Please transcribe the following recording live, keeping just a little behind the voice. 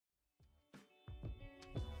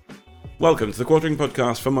Welcome to the Quartering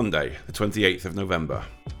Podcast for Monday, the 28th of November.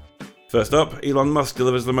 First up, Elon Musk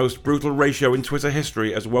delivers the most brutal ratio in Twitter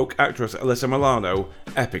history as woke actress Alyssa Milano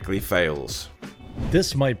epically fails.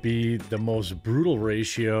 This might be the most brutal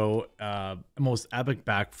ratio, most epic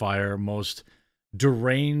backfire, most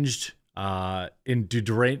deranged,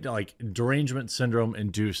 derangement syndrome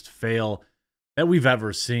induced fail that we've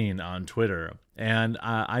ever seen on Twitter. And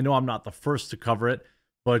I know I'm not the first to cover it,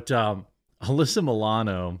 but Alyssa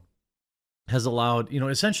Milano has allowed,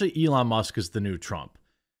 essentially Elon Musk is the new Trump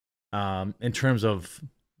in terms of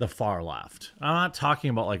the far left. I'm not talking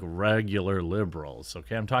about like regular liberals,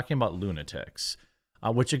 okay? I'm talking about lunatics,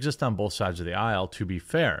 which exist on both sides of the aisle, to be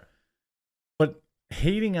fair. But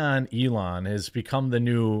hating on Elon has become the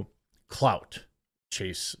new clout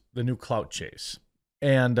chase,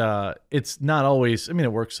 And it's not always,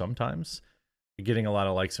 it works sometimes, getting a lot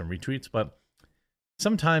of likes and retweets, but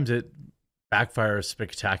sometimes it backfires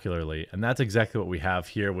spectacularly. And that's exactly what we have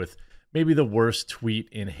here with maybe the worst tweet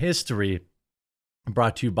in history,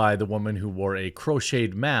 brought to you by the woman who wore a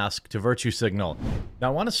crocheted mask to virtue signal. Now,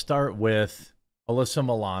 I want to start with Alyssa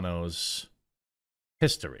Milano's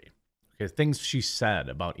history. Okay, things she said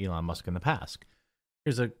about Elon Musk in the past.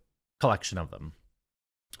 Here's a collection of them.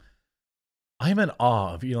 I am in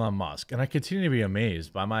awe of Elon Musk, and I continue to be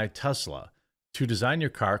amazed by my Tesla. To design your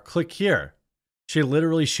car, click here. She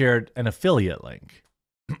literally shared an affiliate link.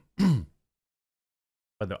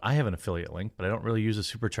 But I have an affiliate link, but I don't really use a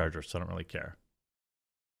supercharger, so I don't really care.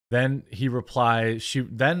 Then he replies, June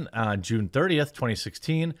 30th,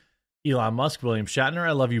 2016, Elon Musk, William Shatner,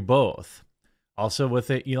 I love you both. Also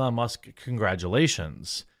with it, Elon Musk,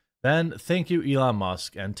 congratulations. Then, thank you, Elon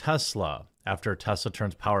Musk and Tesla, after Tesla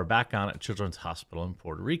turns power back on at Children's Hospital in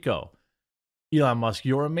Puerto Rico. Elon Musk,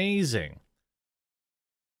 you're amazing.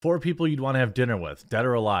 4 people you'd want to have dinner with, dead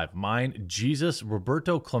or alive. Mine, Jesus,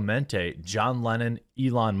 Roberto Clemente, John Lennon,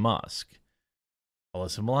 Elon Musk.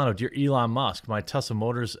 Alyssa Milano, dear Elon Musk, my Tesla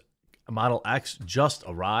Motors Model X just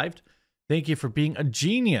arrived. Thank you for being a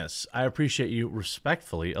genius. I appreciate you.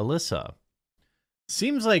 Respectfully, Alyssa.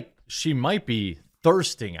 Seems like she might be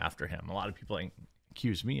thirsting after him. A lot of people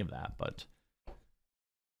accuse me of that, but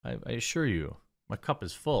I assure you, my cup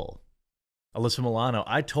is full. Alyssa Milano,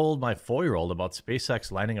 I told my 4-year-old about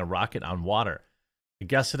SpaceX landing a rocket on water. I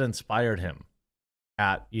guess it inspired him.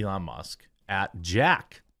 At Elon Musk. At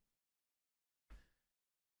Jack.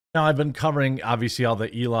 Now, I've been covering, obviously, all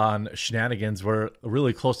the Elon shenanigans. We're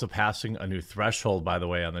really close to passing a new threshold, by the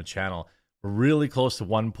way, on the channel. We're really close to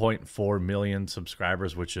 1.4 million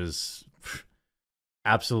subscribers, which is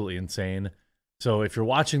absolutely insane. So if you're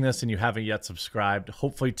watching this and you haven't yet subscribed,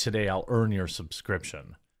 hopefully today I'll earn your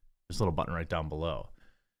subscription. There's a little button right down below.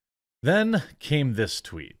 Then came this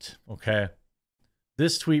tweet, okay?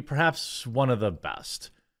 This tweet, perhaps one of the best,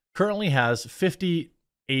 currently has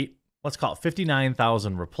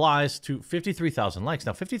 59,000 replies to 53,000 likes.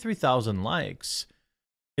 Now, 53,000 likes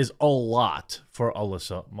is a lot for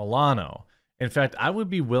Alyssa Milano. In fact, I would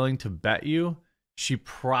be willing to bet you she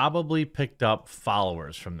probably picked up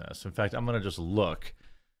followers from this. In fact, I'm going to just look.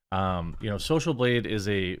 Social Blade is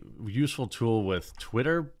a useful tool with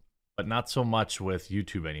Twitter, but not so much with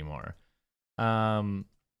YouTube anymore.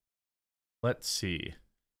 Let's see.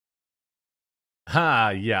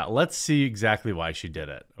 Let's see exactly why she did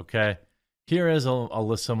it, okay? Here is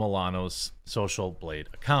Alyssa Milano's Social Blade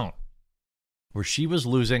account, where she was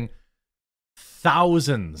losing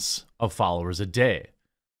thousands of followers a day.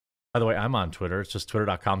 By the way, I'm on Twitter. It's just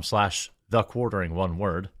twitter.com/thequartering, one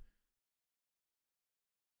word.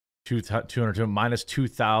 202, minus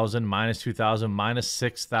 2,000, minus 2,000, minus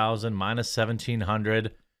 6,000, minus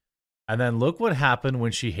 1,700. And then look what happened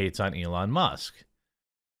when she hates on Elon Musk.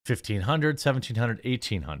 1,500, 1,700,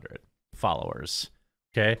 1,800 followers.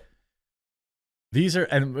 Okay? These are,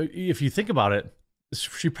 and if you think about it,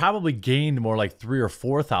 she probably gained more like 3,000 or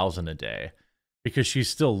 4,000 a day because she's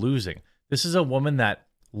still losing. This is a woman that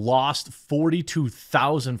lost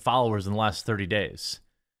 42,000 followers in the last 30 days.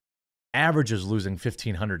 Average is losing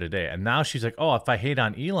 1,500 a day. And now she's like, oh, if I hate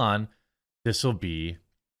on Elon, this will be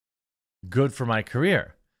good for my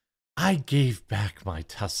career. I gave back my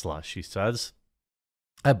Tesla, she says.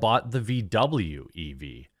 I bought the VW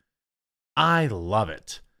EV. I love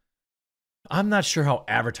it. I'm not sure how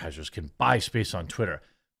advertisers can buy space on Twitter.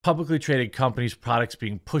 Publicly traded companies' products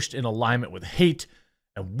being pushed in alignment with hate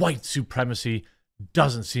and white supremacy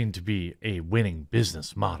doesn't seem to be a winning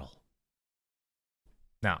business model.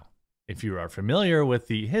 Now, if you are familiar with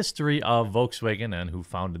the history of Volkswagen and who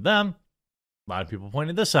founded them, a lot of people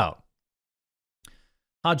pointed this out.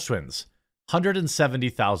 Hodge Twins,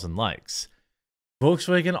 170,000 likes.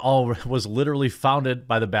 Volkswagen was literally founded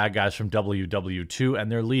by the bad guys from WW2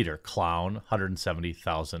 and their leader, Clown,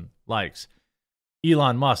 170,000 likes.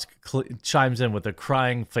 Elon Musk chimes in with a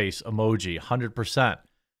crying face emoji, 100%,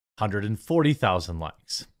 140,000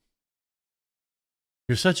 likes.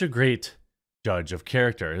 You're such a great judge of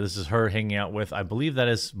character. This is her hanging out with, I believe that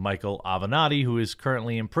is Michael Avenatti, who is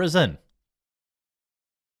currently in prison.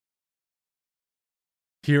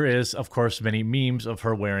 Here is, of course, many memes of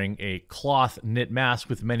her wearing a cloth knit mask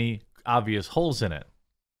with many obvious holes in it.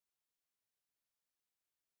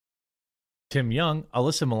 Tim Young,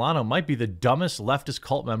 Alyssa Milano might be the dumbest leftist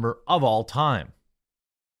cult member of all time.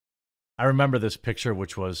 I remember this picture,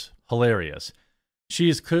 which was hilarious. She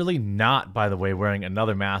is clearly not, by the way, wearing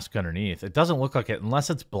another mask underneath. It doesn't look like it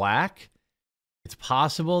unless it's black. It's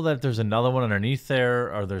possible that there's another one underneath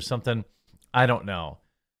there or there's something. I don't know.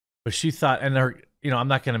 But she thought, and her, I'm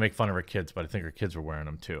not going to make fun of her kids, but I think her kids were wearing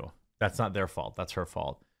them too. That's not their fault. That's her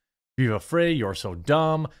fault. Viva Frey, you're so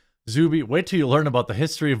dumb. Zuby, wait till you learn about the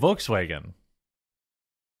history of Volkswagen.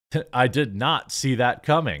 I did not see that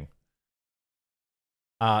coming.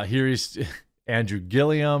 Here is Andrew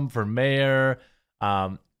Gilliam for mayor.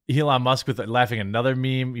 Elon Musk with laughing at another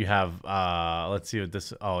meme. You have, let's see what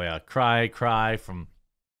this, cry from,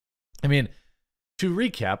 to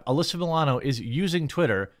recap, Alyssa Milano is using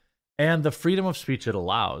Twitter and the freedom of speech it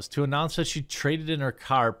allows to announce that she traded in her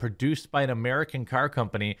car produced by an American car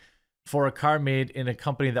company for a car made in a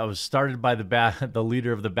company that was started by the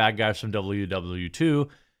leader of the bad guys from WW2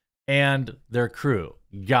 and their crew.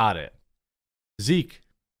 Got it. Zeke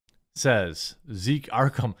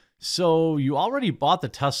Arkham. So you already bought the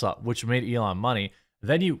Tesla, which made Elon money.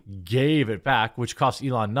 Then you gave it back, which cost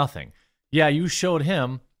Elon nothing. Yeah, you showed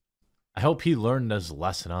him. I hope he learned his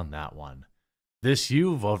lesson on that one.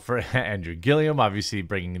 You vote for Andrew Gilliam, obviously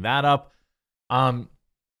bringing that up.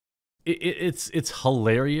 It's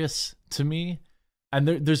hilarious to me. And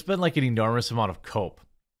there's been like an enormous amount of cope.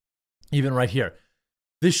 Even right here.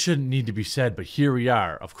 This shouldn't need to be said, but here we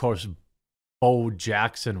are. Of course, Ben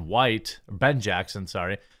Jackson,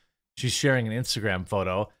 she's sharing an Instagram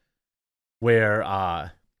photo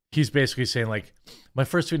where he's basically saying, like, my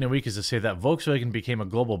first tweet in a week is to say that Volkswagen became a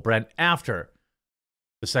global brand after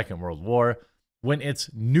the Second World War when its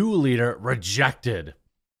new leader rejected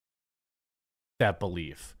that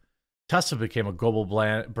belief. Tesla became a global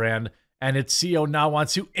brand, and its CEO now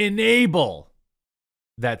wants to enable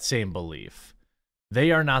that same belief.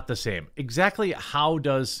 They are not the same. Exactly how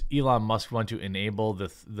does Elon Musk want to enable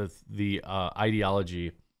the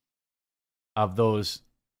ideology of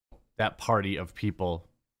that party of people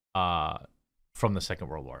from the Second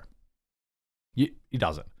World War? He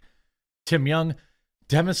doesn't. Tim Young,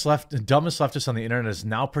 dumbest leftist on the internet, is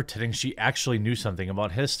now pretending she actually knew something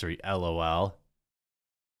about history. LOL.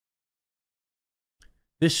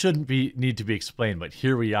 This shouldn't need to be explained, but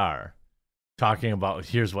here we are. Talking about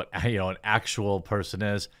here's what an actual person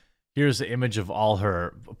is. Here's the image of all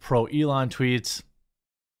her pro Elon tweets.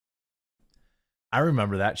 I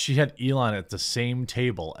remember that she had Elon at the same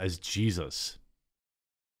table as Jesus.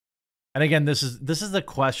 And again, this is the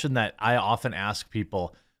question that I often ask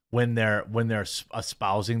people when they're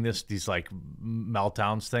espousing these like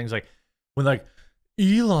meltdowns things, like when like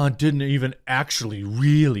Elon didn't even actually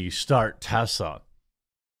really start Tesla.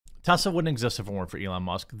 Tesla wouldn't exist if it weren't for Elon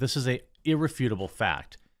Musk. This is a irrefutable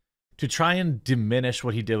fact. To try and diminish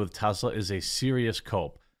what he did with Tesla is a serious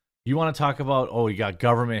cope. You want to talk about, you got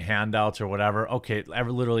government handouts or whatever. Okay,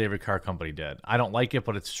 literally every car company did. I don't like it,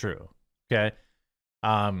 but it's true. Okay?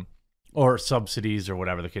 Or subsidies or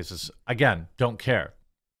whatever the case is. Again, don't care.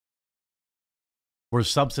 We're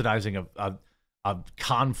subsidizing a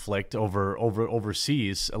conflict over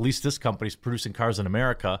overseas. At least this company's producing cars in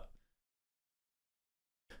America.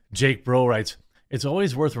 Jake Bro writes, it's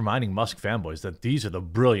always worth reminding Musk fanboys that these are the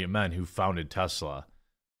brilliant men who founded Tesla.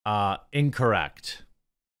 Incorrect.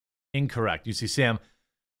 You see, Sam,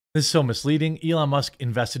 this is so misleading. Elon Musk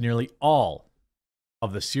invested nearly all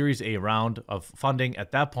of the Series A round of funding.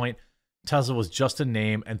 At that point, Tesla was just a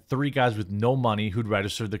name and three guys with no money who'd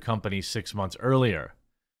registered the company 6 months earlier.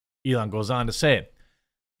 Elon goes on to say,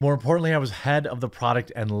 more importantly, I was head of the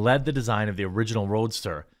product and led the design of the original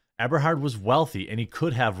Roadster. Eberhard was wealthy and he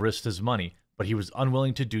could have risked his money, but he was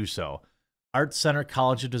unwilling to do so. Art Center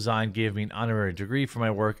College of Design gave me an honorary degree for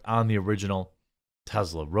my work on the original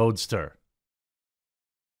Tesla Roadster.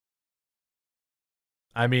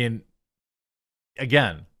 I mean,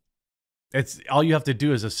 again, it's all you have to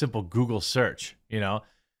do is a simple Google search, You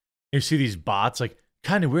see these bots, like,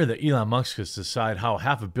 kind of weird that Elon Musk has decided how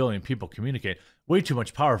 500 million people communicate. Way too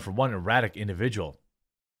much power for one erratic individual.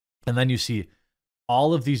 And then you see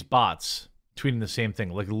all of these bots tweeting the same thing,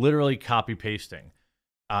 like literally copy pasting.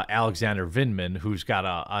 Alexander Vindman, who's got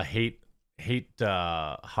a hate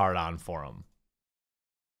hard on for him.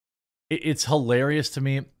 It's hilarious to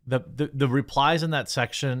me. The replies in that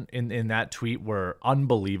section in that tweet were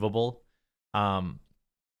unbelievable.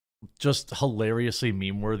 Just hilariously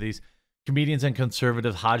meme worthy. Comedians and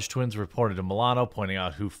conservative Hodge twins reported to Milano, pointing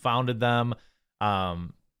out who founded them.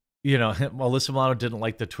 Alyssa Milano didn't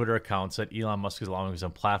like the Twitter accounts that Elon Musk is allowing his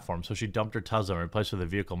own platform, so she dumped her Tesla and replaced it with a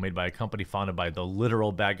vehicle made by a company founded by the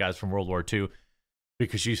literal bad guys from World War II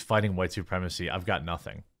because she's fighting white supremacy. I've got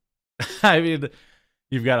nothing. I mean,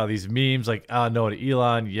 you've got all these memes like, no to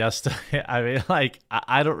Elon, yes to... I mean, like,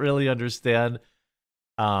 I don't really understand.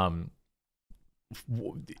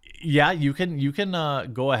 Yeah, you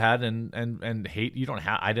can go ahead and hate. You don't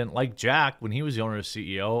have. I didn't like Jack when he was the owner and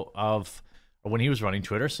CEO of... or when he was running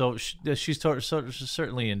Twitter, so she's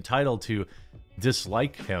certainly entitled to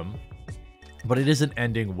dislike him, but it isn't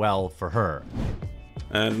ending well for her.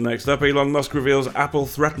 And next up, Elon Musk reveals Apple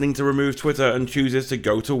threatening to remove Twitter and chooses to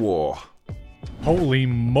go to war. Holy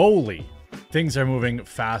moly. Things are moving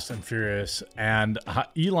fast and furious, and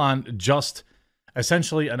Elon just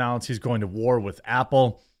essentially announced he's going to war with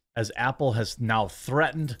Apple, as Apple has now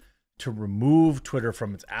threatened to remove Twitter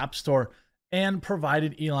from its App Store and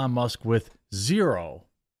provided Elon Musk with zero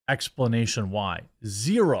explanation why.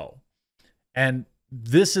 Zero. And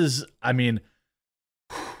this is, I mean,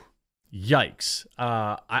 yikes.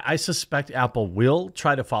 I suspect Apple will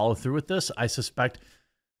try to follow through with this. I suspect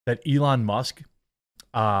that Elon Musk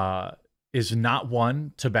is not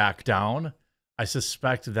one to back down. I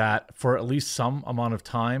suspect that for at least some amount of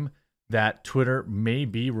time that Twitter may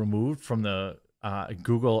be removed from the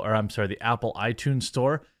the Apple iTunes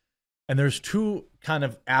store. And there's two kind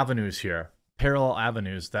of avenues here, parallel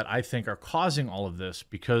avenues that I think are causing all of this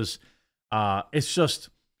because it's just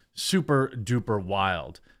super duper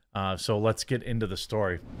wild. So let's get into the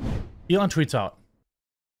story. Elon tweets out,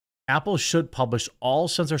 Apple should publish all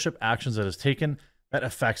censorship actions it has taken that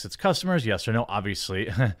affects its customers. Yes or no? Obviously,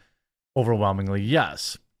 overwhelmingly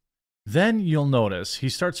yes. Then you'll notice he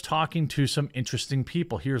starts talking to some interesting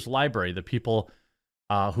people. Here's LBRY, the people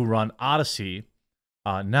who run Odysee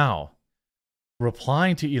now.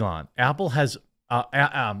 Replying to Elon,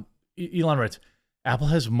 Elon writes, Apple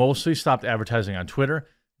has mostly stopped advertising on Twitter.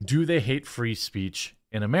 Do they hate free speech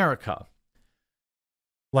in America?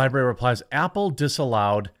 LBRY replies, Apple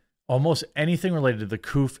disallowed almost anything related to the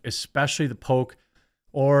COOF, especially the poke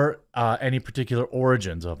or any particular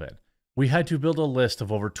origins of it. We had to build a list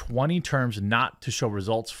of over 20 terms not to show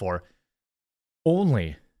results for,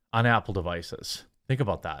 only on Apple devices. Think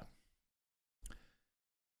about that.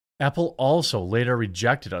 Apple also later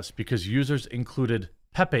rejected us because users included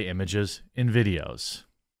Pepe images in videos.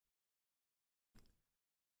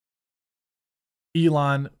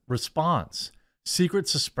 Elon responds, secret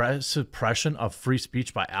suppression of free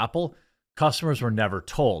speech by Apple? Customers were never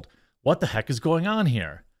told. What the heck is going on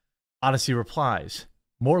here? Odysee replies,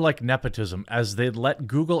 more like nepotism, as they'd let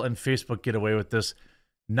Google and Facebook get away with this,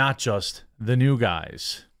 not just the new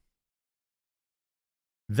guys.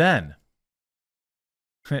 Then,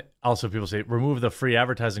 also people say, remove the free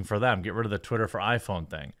advertising for them, get rid of the Twitter for iPhone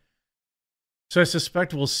thing. So I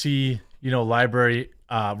suspect we'll see, LBRY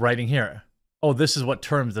writing here, oh, this is what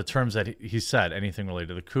the terms that he said, anything related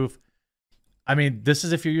to the COOF. I mean, this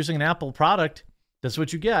is if you're using an Apple product, that's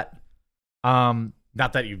what you get.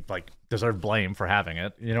 Not that you deserve blame for having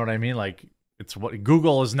it. You know what I mean? Like, it's what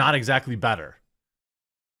Google is not exactly better.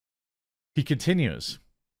 He continues.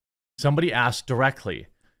 Somebody asked directly,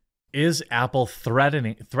 is Apple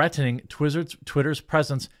threatening Twitter's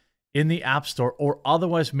presence in the App Store or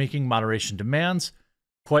otherwise making moderation demands?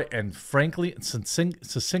 Quite and frankly,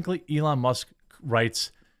 succinctly, Elon Musk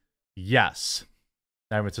writes, yes.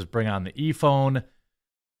 Now it says, bring on the ePhone.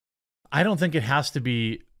 I don't think it has to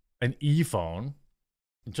be an ePhone.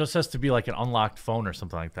 It just has to be like an unlocked phone or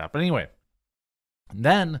something like that. But anyway,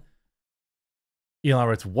 then Elon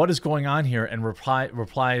writes, what is going on here? And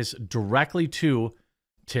replies directly to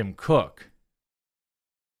Tim Cook.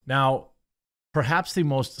 Now, perhaps the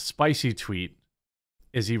most spicy tweet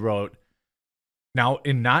is he wrote, now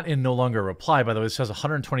not in no longer reply, by the way, it says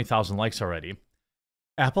 120,000 likes already.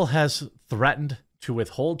 Apple has threatened to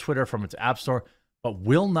withhold Twitter from its App Store, but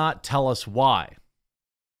will not tell us why.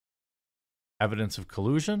 Evidence of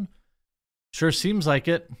collusion? Sure seems like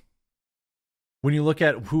it. When you look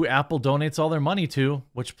at who Apple donates all their money to,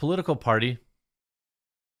 which political party.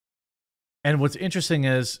 And what's interesting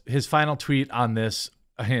is his final tweet on this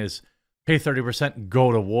is pay 30%,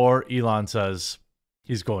 go to war. Elon says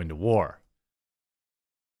he's going to war.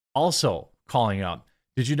 Also calling out,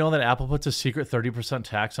 Did you know that Apple puts a secret 30%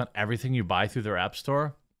 tax on everything you buy through their app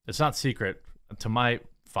store? It's not secret to my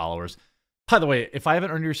followers. By the way, if I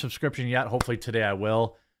haven't earned your subscription yet, hopefully today I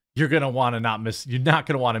will. You're not going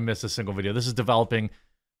to want to miss a single video. This is developing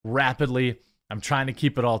rapidly. I'm trying to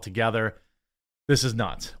keep it all together. This is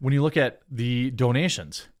nuts. When you look at the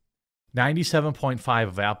donations,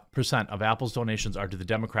 97.5% of Apple's donations are to the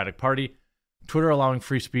Democratic Party. Twitter allowing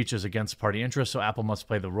free speech is against party interests, so Apple must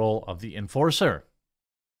play the role of the enforcer.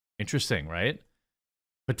 Interesting, right?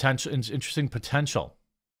 Interesting potential.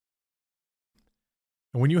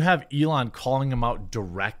 And when you have Elon calling him out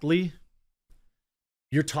directly,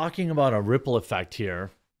 you're talking about a ripple effect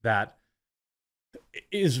here that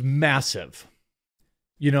is massive.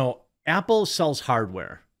 Apple sells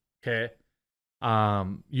hardware, okay?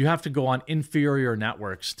 You have to go on inferior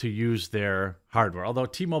networks to use their hardware. Although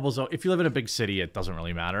T-Mobile's, if you live in a big city, it doesn't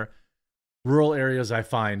really matter. Rural areas, I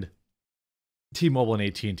find T-Mobile and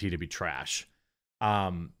AT&T to be trash.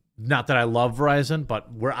 Not that I love Verizon,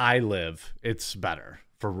 but where I live, it's better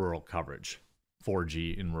for rural coverage.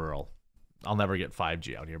 4G in rural. I'll never get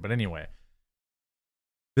 5G out here. But anyway,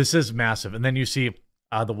 this is massive. And then you see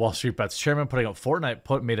the Wall Street Bets chairman putting out Fortnite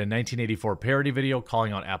made a 1984 parody video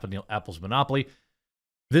calling out Apple's monopoly.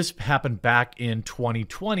 This happened back in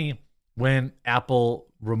 2020 when Apple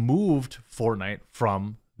removed Fortnite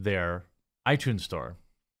from their iTunes store.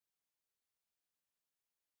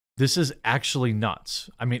 This is actually nuts.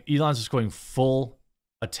 I mean, Elon's just going full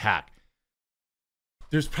attack.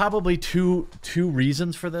 There's probably two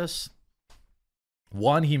reasons for this.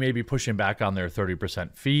 One, he may be pushing back on their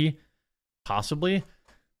 30% fee, possibly.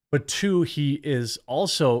 But two, he is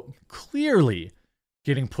also clearly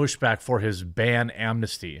getting pushback for his ban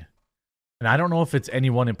amnesty. And I don't know if it's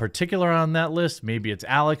anyone in particular on that list. Maybe it's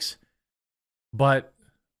Alex. But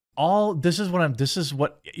this is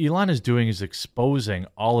what Elon is doing, is exposing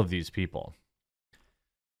all of these people.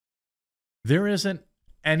 There isn't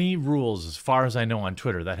any rules, as far as I know, on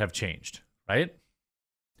Twitter that have changed, right?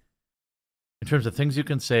 In terms of things you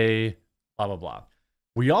can say, blah, blah, blah.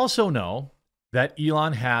 We also know that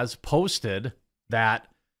Elon has posted that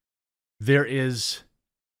there is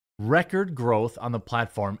record growth on the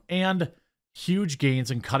platform and huge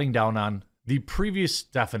gains in cutting down on the previous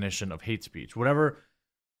definition of hate speech. Whatever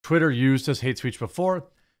Twitter used as hate speech before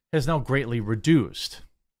has now greatly reduced.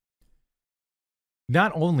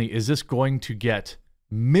 Not only is this going to get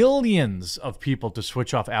millions of people to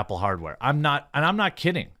switch off Apple hardware, I'm not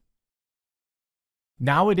kidding.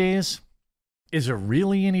 Nowadays, is there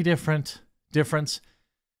really any difference?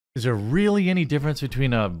 Is there really any difference between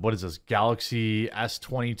Galaxy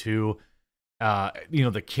S22,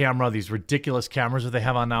 the camera, these ridiculous cameras that they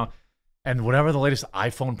have on now, and whatever the latest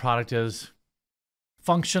iPhone product is?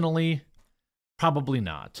 Functionally, probably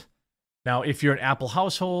not. Now, if you're an Apple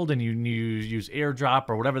household and you use AirDrop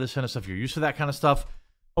or whatever this kind of stuff, you're used to that kind of stuff,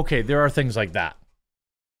 okay, there are things like that.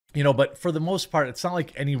 But for the most part, it's not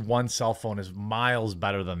like any one cell phone is miles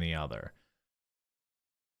better than the other.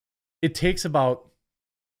 It takes about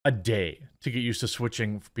a day to get used to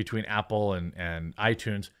switching between Apple and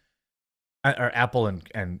iTunes, or Apple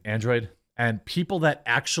and Android. And people that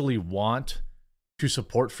actually want to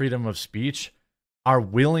support freedom of speech are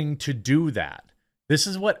willing to do that. This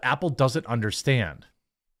is what Apple doesn't understand.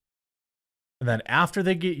 And then after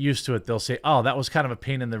they get used to it, they'll say, oh, that was kind of a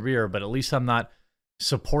pain in the rear, but at least I'm not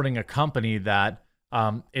supporting a company that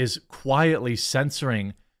is quietly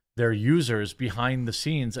censoring their users behind the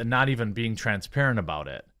scenes and not even being transparent about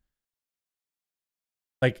it.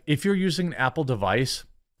 Like, if you're using an Apple device,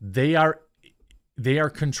 they are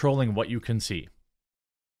controlling what you can see.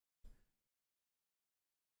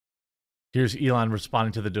 Here's Elon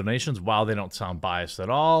responding to the donations. Wow, they don't sound biased at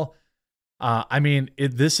all.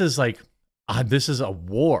 This is a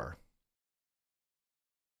war.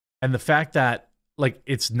 And the fact that,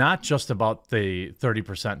 it's not just about the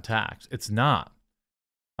 30% tax. It's not.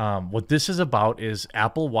 What this is about is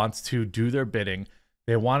Apple wants to do their bidding.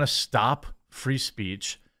 They want to stop free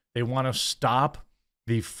speech. They want to stop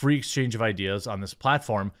the free exchange of ideas on this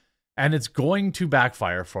platform. And it's going to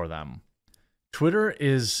backfire for them. Twitter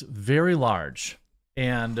is very large,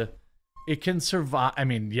 and it can survive.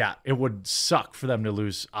 It would suck for them to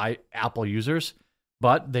lose Apple users,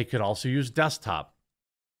 but they could also use desktop.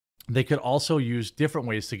 They could also use different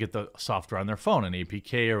ways to get the software on their phone, an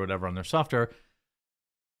APK or whatever on their software,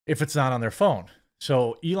 if it's not on their phone.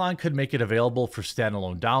 So Elon could make it available for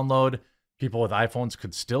standalone download. People with iPhones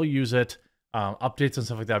could still use it. Updates and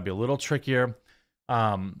stuff like that would be a little trickier.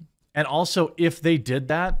 And also, if they did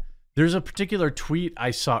that, there's a particular tweet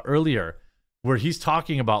I saw earlier where he's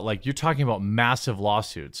talking about, you're talking about massive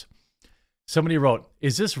lawsuits. Somebody wrote,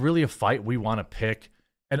 "Is this really a fight we want to pick?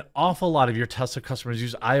 An awful lot of your Tesla customers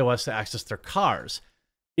use iOS to access their cars.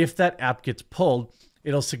 If that app gets pulled,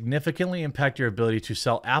 it'll significantly impact your ability to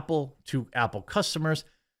sell Apple to Apple customers.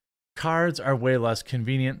 Cards are way less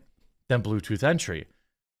convenient than Bluetooth entry."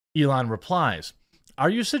 Elon replies, "Are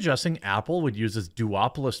you suggesting Apple would use its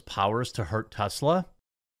duopolist powers to hurt Tesla?"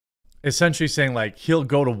 Essentially saying, like, he'll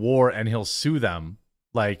go to war and he'll sue them.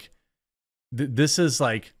 Like, this is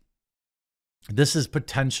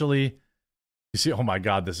potentially, you see, oh my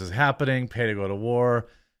God, this is happening, pay to go to war.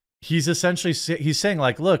 He's essentially, he's saying,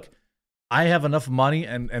 like, look, I have enough money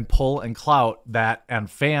and pull and clout that, and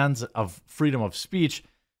fans of freedom of speech,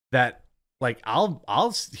 that, like,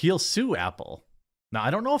 he'll sue Apple. Now,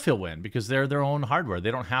 I don't know if he'll win because they're their own hardware.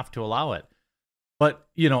 They don't have to allow it. But,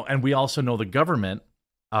 and we also know the government,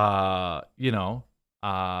 isn't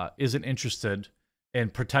interested in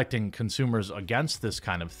protecting consumers against this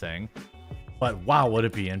kind of thing. But wow, would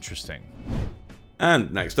it be interesting.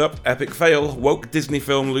 And next up, epic fail. Woke Disney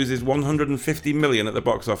film loses $150 million at the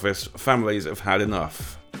box office. Families have had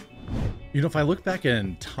enough. If I look back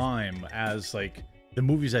in time as, like, the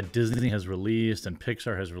movies that Disney has released and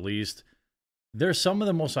Pixar has released, they're some of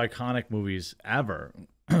the most iconic movies ever.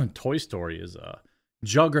 Toy Story is a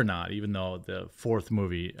juggernaut, even though the fourth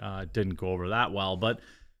movie didn't go over that well. But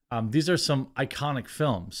these are some iconic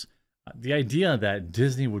films. The idea that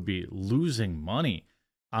Disney would be losing money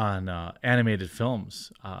on animated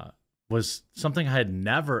films was something I had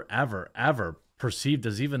never, ever, ever perceived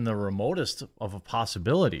as even the remotest of a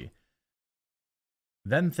possibility.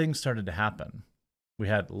 Then things started to happen. We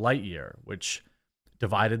had Lightyear, which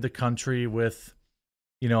divided the country with,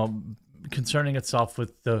 concerning itself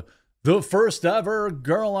with the first ever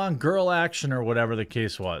girl-on-girl action or whatever the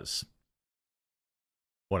case was.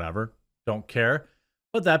 Whatever, don't care.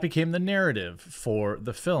 But that became the narrative for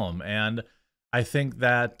the film. And I think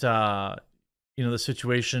that, the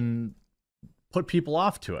situation put people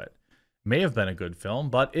off to it. May have been a good film,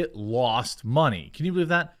 but it lost money. Can you believe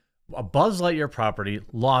that? A Buzz Lightyear property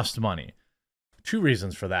lost money. Two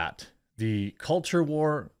reasons for that. The culture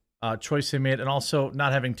war choice they made, and also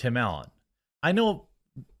not having Tim Allen. I know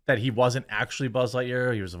that he wasn't actually Buzz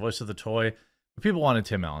Lightyear. He was the voice of the toy. But people wanted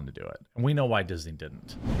Tim Allen to do it. And we know why Disney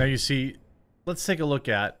didn't. Now, you see, let's take a look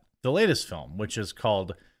at the latest film, which is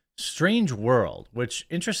called Strange World, which,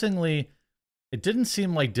 interestingly, it didn't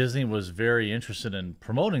seem like Disney was very interested in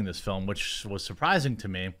promoting this film, which was surprising to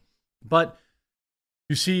me. But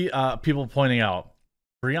you see people pointing out,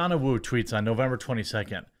 Brianna Wu tweets on November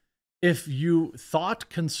 22nd, "If you thought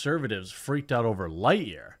conservatives freaked out over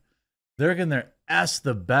Lightyear, they're going to S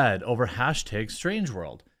the bed over hashtag Strange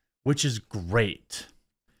World," which is great.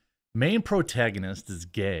 Main protagonist is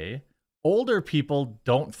gay. Older people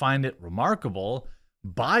don't find it remarkable.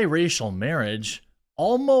 Biracial marriage.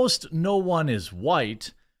 Almost no one is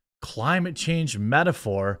white. Climate change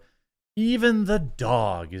metaphor. Even the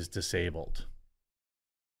dog is disabled.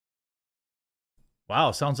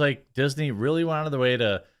 Wow, sounds like Disney really went out of the way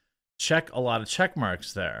to check a lot of check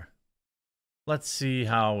marks there. Let's see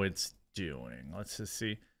how it's doing. Let's just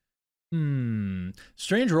see.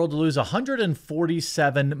 Strange World to lose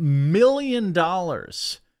 $147 million.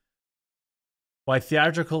 Why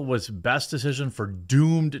theatrical was best decision for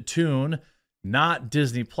doomed tune, not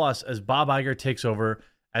Disney Plus, as Bob Iger takes over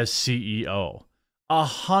as CEO.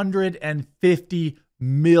 $150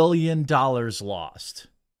 million lost.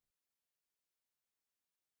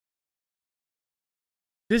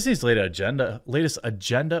 Disney's latest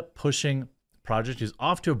agenda-pushing project is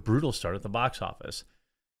off to a brutal start at the box office.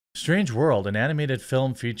 Strange World, an animated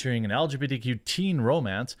film featuring an LGBTQ teen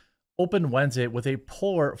romance, opened Wednesday with a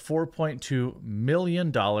poor $4.2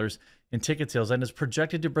 million in ticket sales and is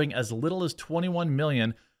projected to bring as little as $21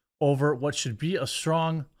 million over what should be a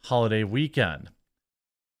strong holiday weekend.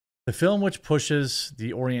 The film, which pushes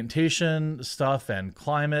the orientation stuff and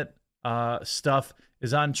climate stuff,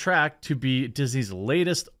 is on track to be Disney's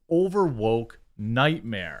latest overwoke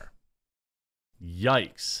nightmare.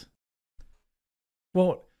 Yikes.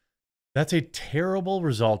 Quote, "That's a terrible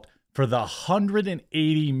result for the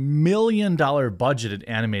 $180 million budgeted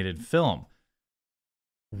animated film.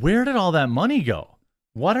 Where did all that money go?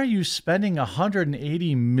 What are you spending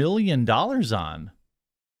 $180 million on?"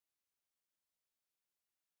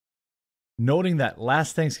 Noting that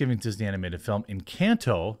last Thanksgiving's Disney animated film,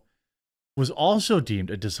 Encanto, was also deemed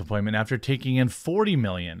a disappointment after taking in $40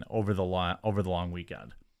 million over the long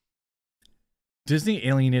weekend. Disney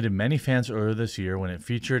alienated many fans earlier this year when it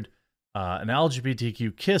featured an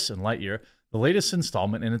LGBTQ kiss in Lightyear, the latest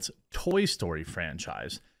installment in its Toy Story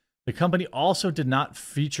franchise. The company also did not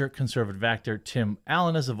feature conservative actor Tim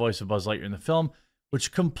Allen as the voice of Buzz Lightyear in the film,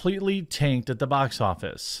 which completely tanked at the box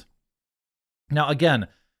office. Now, again,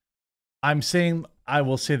 I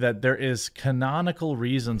will say that there is canonical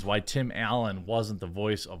reasons why Tim Allen wasn't the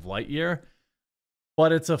voice of Lightyear,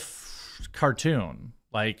 but it's a cartoon.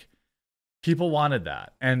 Like, people wanted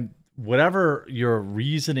that. And whatever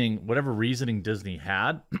reasoning Disney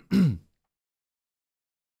had is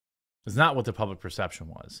not what the public perception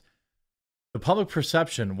was. The public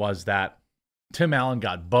perception was that Tim Allen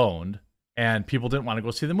got boned and people didn't want to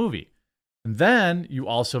go see the movie. And then you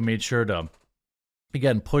also made sure to,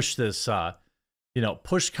 again, push this,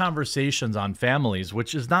 push conversations on families,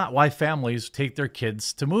 which is not why families take their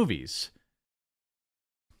kids to movies.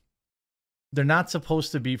 They're not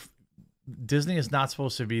supposed to be, Disney is not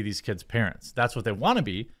supposed to be these kids' parents. That's what they want to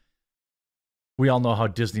be. We all know how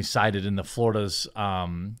Disney sided in the Florida's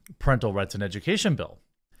parental rights and education bill.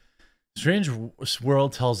 Strange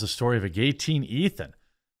World tells the story of a gay teen, Ethan,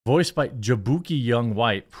 voiced by Jabuki Young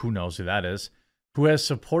White, who knows who that is, who has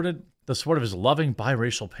supported the support of his loving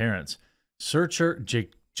biracial parents, Searcher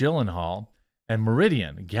Jake Gyllenhaal and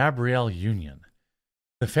Meridian Gabrielle Union.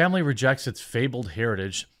 The family rejects its fabled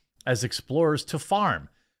heritage as explorers to farm,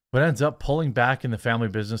 but ends up pulling back in the family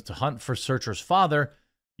business to hunt for Searcher's father,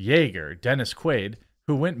 Jaeger, Dennis Quaid,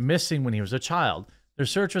 who went missing when he was a child. Their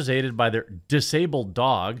search was aided by their disabled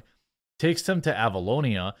dog, takes them to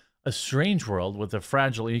Avalonia, a strange world with a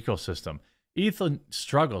fragile ecosystem. Ethan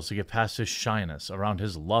struggles to get past his shyness around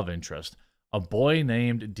his love interest, a boy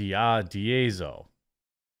named Diazo.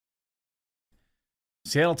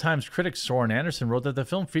 Seattle Times critic Soren Anderson wrote that the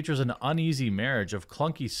film features an uneasy marriage of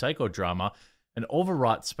clunky psychodrama and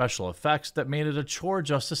overwrought special effects that made it a chore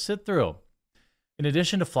just to sit through. In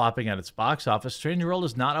addition to flopping at its box office, Strange World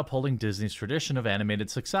is not upholding Disney's tradition of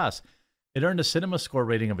animated success. It earned a cinema score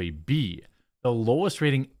rating of a B, the lowest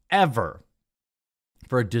rating ever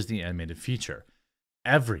for a Disney animated feature.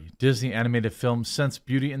 Every Disney animated film since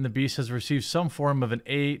Beauty and the Beast has received some form of an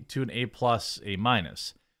A to an A+, A-.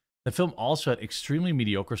 The film also had extremely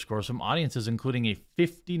mediocre scores from audiences, including a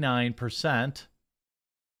 59%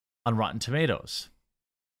 on Rotten Tomatoes.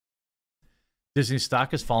 Disney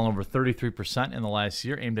stock has fallen over 33% in the last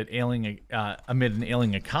year, aimed at amid an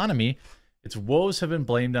ailing economy. Its woes have been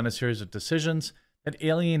blamed on a series of decisions that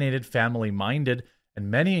alienated family-minded and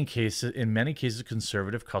in many cases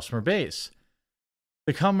conservative customer base.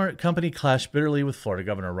 The company clashed bitterly with Florida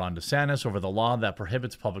Governor Ron DeSantis over the law that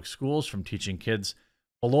prohibits public schools from teaching kids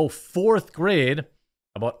below 4th grade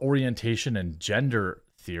about orientation and gender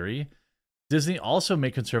theory. Disney also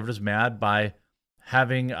made conservatives mad by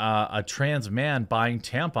having a trans man buying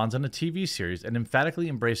tampons in a TV series and emphatically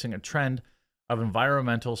embracing a trend of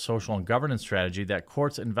environmental, social, and governance strategy that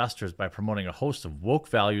courts investors by promoting a host of woke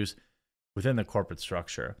values within the corporate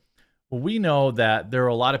structure. Well, we know that there are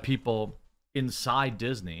a lot of people inside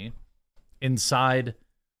Disney, inside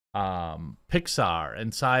Pixar,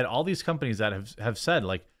 inside all these companies that have said,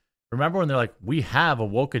 like, remember when they're like, we have a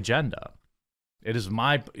woke agenda. It is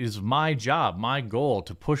my job, my goal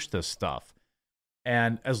to push this stuff.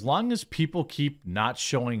 And as long as people keep not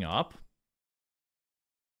showing up,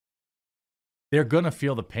 they're going to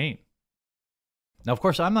feel the pain. Now, of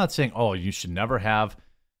course, I'm not saying, oh, you should never have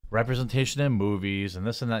representation in movies and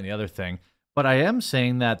this and that and the other thing. But I am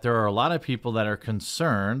saying that there are a lot of people that are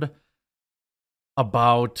concerned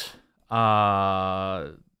about,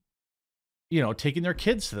 taking their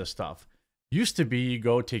kids to this stuff. Used to be you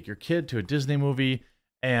go take your kid to a Disney movie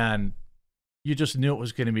and you just knew it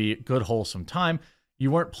was going to be a good, wholesome time.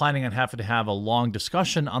 You weren't planning on having to have a long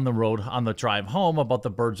discussion on the road, on the drive home about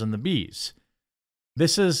the birds and the bees.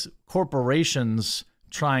 This is corporations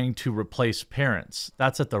trying to replace parents.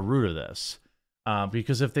 That's at the root of this.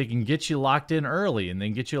 Because if they can get you locked in early and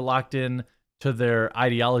then get you locked in to their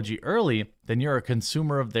ideology early, then you're a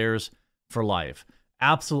consumer of theirs for life.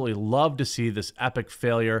 Absolutely love to see this epic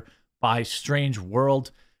failure by Strange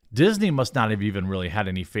World. Disney must not have even really had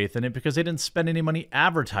any faith in it because they didn't spend any money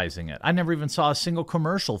advertising it. I never even saw a single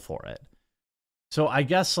commercial for it. So I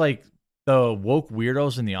guess like the woke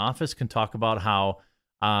weirdos in the office can talk about how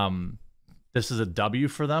this is a W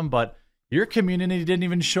for them, but your community didn't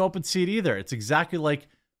even show up and see it either. It's exactly like,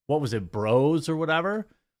 what was it, Bros or whatever?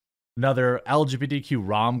 Another LGBTQ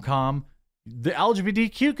rom-com. The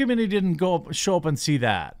LGBTQ community didn't show up and see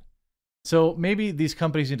that. So maybe these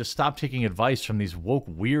companies need to stop taking advice from these woke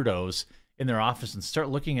weirdos in their office and start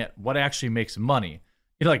looking at what actually makes money.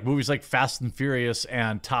 Like movies like Fast and Furious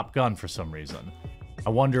and Top Gun for some reason.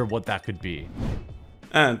 I wonder what that could be.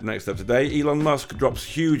 And next up today, Elon Musk drops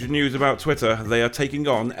huge news about Twitter. They are taking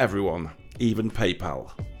on everyone, even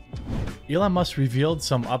PayPal. Elon Musk revealed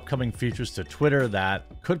some upcoming features to Twitter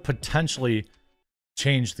that could potentially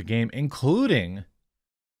change the game, including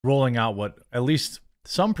rolling out what at least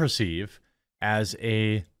some perceive as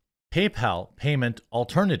a PayPal payment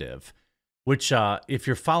alternative, which if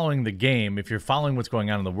you're following the game, if you're following what's going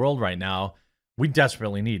on in the world right now, we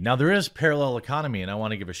desperately need. Now, there is Parallel Economy, and I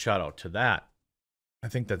want to give a shout out to that. I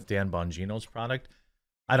think that's Dan Bongino's product.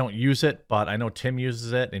 I don't use it, but I know Tim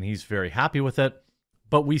uses it, and he's very happy with it.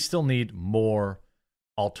 But we still need more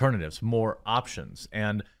alternatives, more options.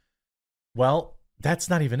 And, well, that's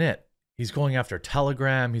not even it. He's going after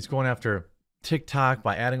Telegram. He's going after TikTok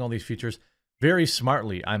by adding all these features. Very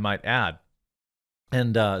smartly, I might add.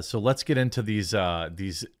 And so let's get into these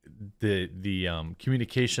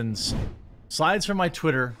communications slides from my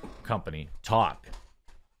Twitter company, Talk.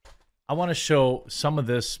 I want to show some of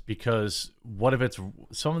this because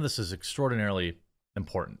some of this is extraordinarily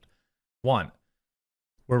important. 1,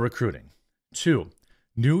 we're recruiting. 2,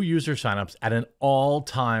 new user signups at an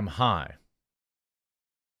all-time high,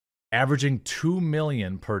 averaging 2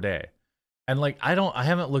 million per day. And like, I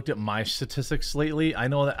haven't looked at my statistics lately. I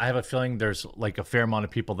know that I have a feeling there's like a fair amount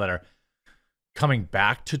of people that are coming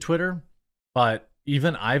back to Twitter, but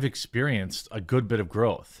even I've experienced a good bit of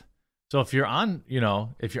growth. So if you're on,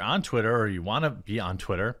 if you're on Twitter or you want to be on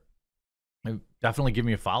Twitter, definitely give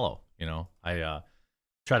me a follow. I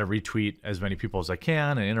try to retweet as many people as I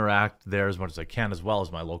can and interact there as much as I can, as well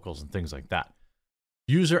as my locals and things like that.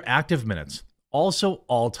 User active minutes, also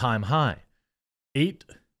all-time high. 8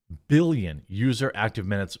 billion user active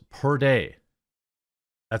minutes per day.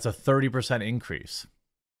 That's a 30% increase.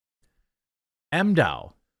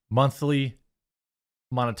 MDAO, monthly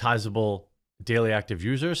monetizable daily active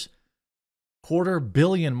users, 250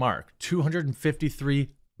 million mark,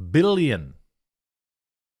 253 billion.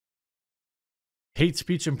 Hate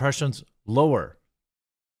speech impressions lower.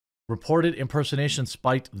 Reported impersonation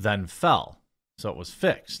spiked, then fell. So it was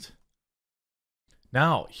fixed.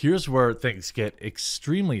 Now, here's where things get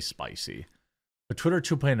extremely spicy. The Twitter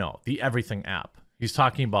 2.0, the everything app. He's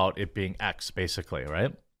talking about it being X, basically,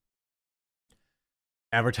 right?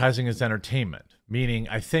 Advertising is entertainment, meaning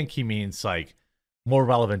I think he means like more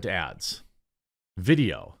relevant ads.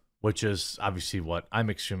 Video, which is obviously what I'm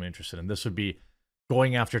extremely interested in. This would be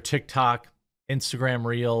going after TikTok, Instagram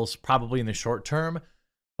Reels, probably in the short term.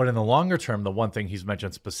 But in the longer term, the one thing he's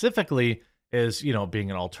mentioned specifically is,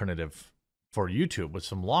 being an alternative for YouTube with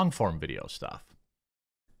some long form video stuff.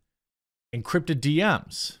 Encrypted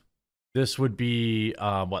DMs. This would be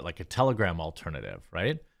like a Telegram alternative,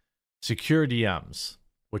 right? Secure DMs,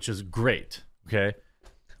 which is great. Okay.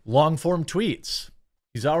 Long form tweets.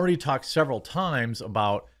 He's already talked several times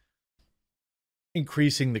about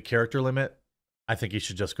increasing the character limit. I think he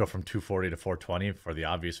should just go from 240 to 420 for the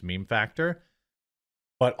obvious meme factor.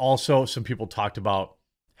 But also some people talked about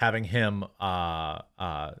having him,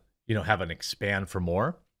 have an expand for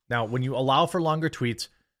more. Now, when you allow for longer tweets,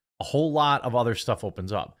 a whole lot of other stuff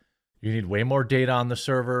opens up. You need way more data on the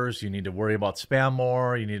servers. You need to worry about spam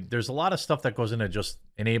more. There's a lot of stuff that goes into just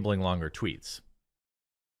enabling longer tweets.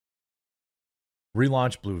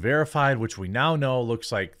 Relaunch Blue Verified, which we now know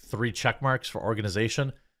looks like 3 check marks for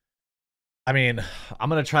organization. I mean, I'm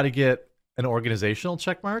going to try to get an organizational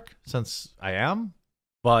check mark since I am,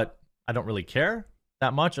 but I don't really care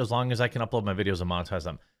that much as long as I can upload my videos and monetize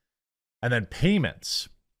them. And then payments.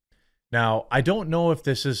 Now, I don't know if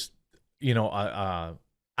this is,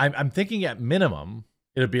 I'm thinking at minimum,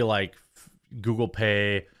 it'd be like Google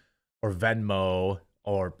Pay or Venmo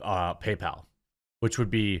or PayPal, which would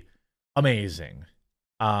be amazing.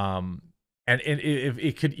 And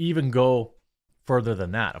it could even go further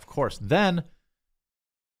than that, of course. Then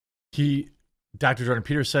Dr. Jordan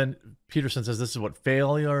Peterson says this is what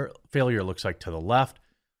failure looks like to the left.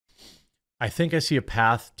 I think I see a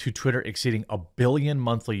path to Twitter exceeding 1 billion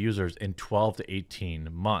monthly users in 12 to 18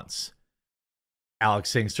 months. Alex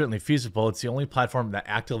saying certainly feasible. It's the only platform that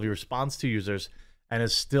actively responds to users and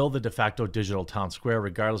is still the de facto digital town square,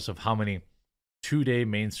 regardless of how many today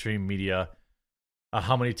mainstream media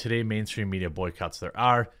boycotts there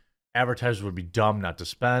are. Advertisers would be dumb not to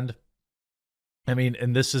spend. I mean,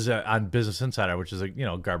 and this is on Business Insider, which is a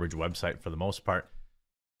garbage website for the most part.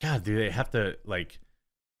 God, do they have to 1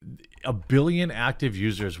 billion active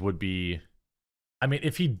users would be, I mean,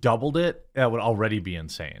 if he doubled it, that would already be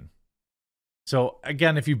insane. So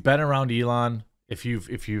again, if you've been around Elon, if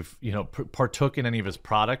you've partook in any of his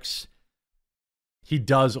products, he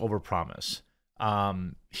does overpromise.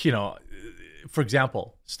 For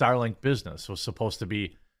example, Starlink Business was supposed to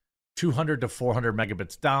be 200 to 400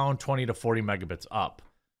 megabits down, 20 to 40 megabits up.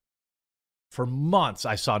 For months,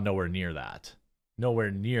 I saw nowhere near that.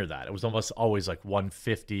 nowhere near that. It was almost always like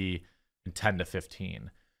 150 and 10 to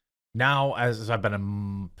 15. Now, as I've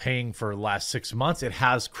been paying for the last 6 months, it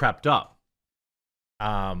has crept up.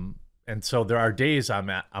 And so there are days I'm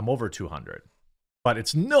over 200, but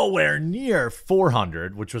it's nowhere near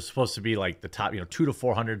 400, which was supposed to be like the top, 2 to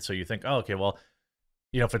 400. So you think, oh, okay, well,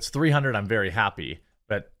 if it's 300, I'm very happy,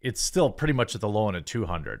 but it's still pretty much at the low end of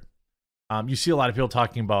 200. You see a lot of people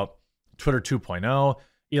talking about Twitter 2.0.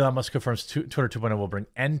 Elon Musk confirms Twitter 2.0 will bring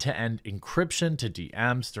end-to-end encryption to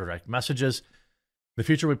DMs, direct messages. The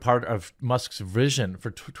future will be part of Musk's vision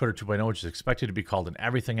for Twitter 2.0, which is expected to be called an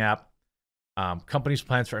everything app. Companies'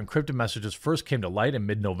 plans for encrypted messages first came to light in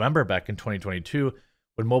mid-November back in 2022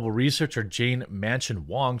 when mobile researcher Jane Manchun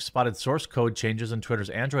Wong spotted source code changes in Twitter's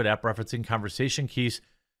Android app referencing conversation keys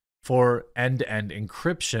for end-to-end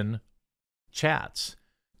encryption chats.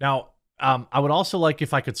 Now, I would also like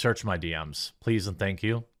if I could search my DMs, please and thank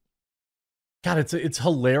you. God, it's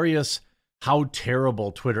hilarious how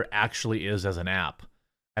terrible Twitter actually is as an app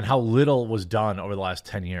and how little was done over the last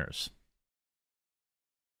 10 years.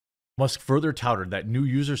 Musk further touted that new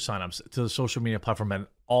user signups to the social media platform at an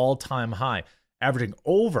all-time high, averaging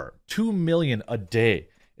over 2 million a day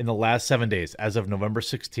in the last 7 days as of November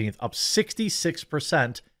 16th, up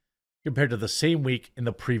 66% compared to the same week in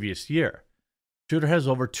the previous year. Twitter has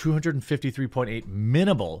over 253.8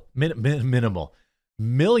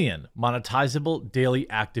 million monetizable daily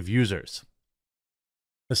active users.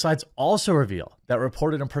 The sites also reveal that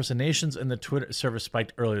reported impersonations in the Twitter service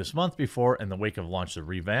spiked earlier this month before in the wake of launch of the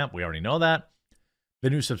revamp. We already know that. The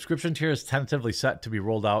new subscription tier is tentatively set to be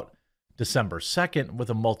rolled out December 2nd with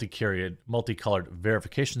a multicolored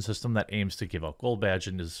verification system that aims to give out gold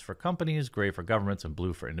badges for companies, gray for governments, and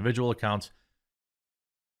blue for individual accounts.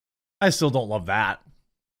 I still don't love that.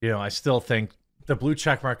 I still think the blue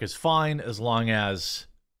checkmark is fine as long as,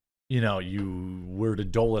 you were to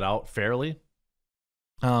dole it out fairly.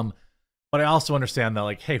 But I also understand that,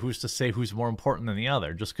 like, hey, who's to say who's more important than the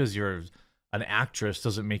other? Just because you're an actress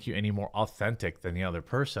doesn't make you any more authentic than the other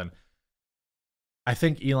person. I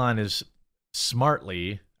think Elon is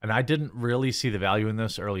smartly, and I didn't really see the value in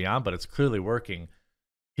this early on, but it's clearly working.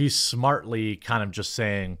 He's smartly kind of just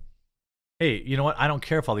saying, hey, you know what? I don't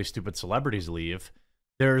care if all these stupid celebrities leave.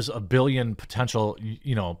 There's a billion potential,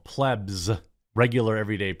 plebs, regular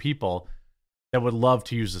everyday people that would love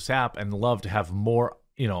to use this app and love to have more,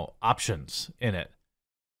 options in it.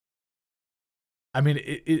 I mean,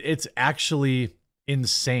 it's actually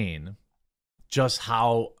insane just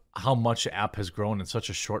how much the app has grown in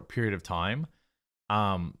such a short period of time.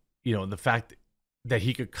 The fact that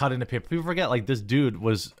he could cut into PayPal. People forget, like, this dude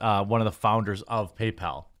was one of the founders of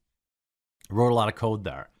PayPal. Wrote a lot of code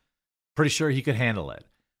there. Pretty sure he could handle it.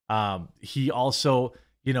 He also,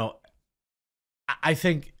 I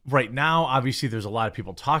think right now, obviously, there's a lot of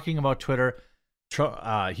people talking about Twitter.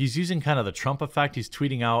 He's using kind of the Trump effect. He's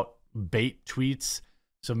tweeting out bait tweets,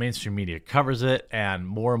 so mainstream media covers it, and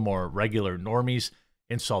more regular normies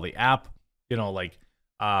install the app. Like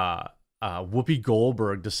Whoopi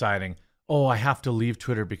Goldberg deciding, oh, I have to leave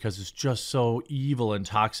Twitter because it's just so evil and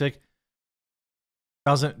toxic.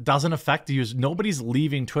 Doesn't affect the user. Nobody's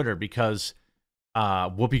leaving Twitter because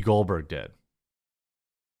Whoopi Goldberg did.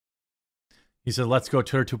 He said, let's go.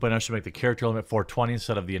 Twitter 2.0 should make the character limit 420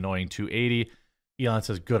 instead of the annoying 280. Elon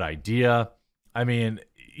says, good idea. I mean,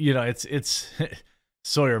 it's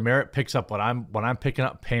Sawyer Merritt picks up when I'm picking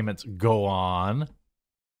up payments. Go on.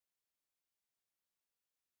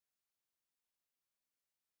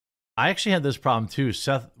 I actually had this problem too.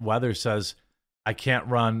 Seth Weather says I can't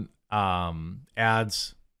run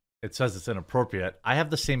ads. It says it's inappropriate. I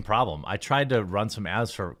have the same problem. I tried to run some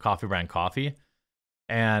ads for Coffee Brand Coffee,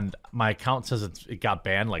 and my account says it got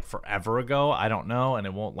banned like forever ago. I don't know, and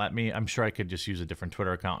it won't let me. I'm sure I could just use a different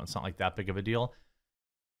Twitter account. It's not like that big of a deal.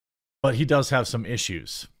 But he does have some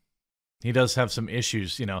issues. I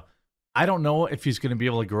don't know if he's going to be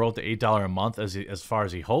able to grow it to $8 a month as far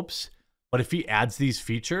as he hopes. But if he adds these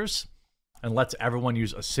features and lets everyone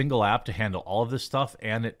use a single app to handle all of this stuff,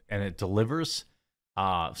 and it delivers,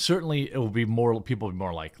 certainly it will be more, people will be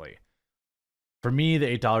more likely. For me,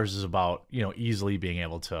 the $8 is about, easily being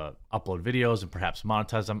able to upload videos and perhaps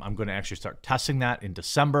monetize them. I'm going to actually start testing that in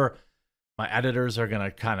December. My editors are going to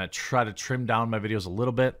kind of try to trim down my videos a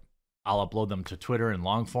little bit. I'll upload them to Twitter in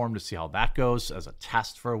long form to see how that goes as a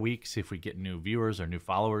test for a week, see if we get new viewers or new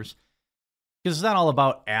followers. Because it's not all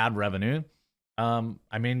about ad revenue.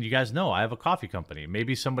 I mean, you guys know I have a coffee company.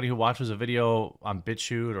 Maybe somebody who watches a video on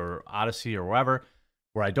BitChute or Odyssey or wherever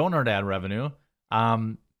where I don't earn ad revenue,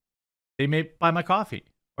 they may buy my coffee,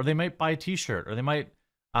 or they might buy a t-shirt, or they might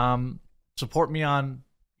support me on,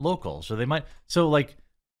 locals, or they might. So like,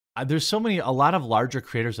 there's a lot of larger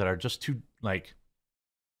creators that are just too like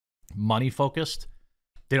money focused.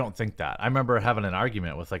 They don't think that. I remember having an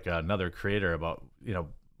argument with like another creator about,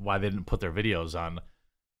 why they didn't put their videos on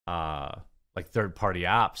like third party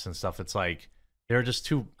apps and stuff. It's like, they're just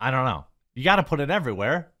too, I don't know. You got to put it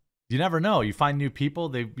everywhere. You never know. You find new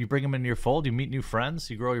people, you bring them into your fold, you meet new friends,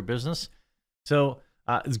 you grow your business. So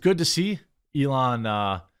it's good to see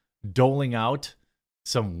Elon doling out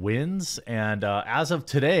some wins. And as of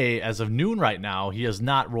today, as of noon right now, he has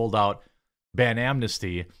not rolled out ban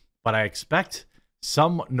amnesty, but I expect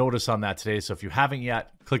some notice on that today. So if you haven't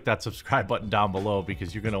yet, click that subscribe button down below,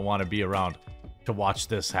 because you're going to want to be around to watch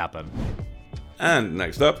this happen. And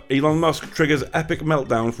next up, Elon Musk triggers epic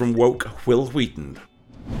meltdown from woke Wil Wheaton.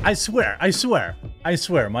 I swear,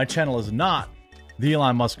 my channel is not the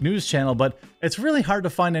Elon Musk news channel, but it's really hard to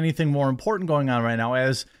find anything more important going on right now,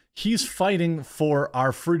 as he's fighting for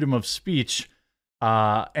our freedom of speech.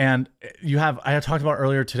 And I had talked about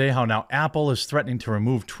earlier today how now Apple is threatening to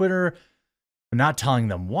remove Twitter, not telling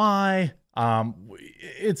them why.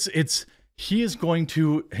 He is going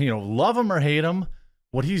to, love him or hate him.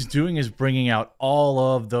 What he's doing is bringing out all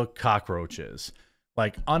of the cockroaches,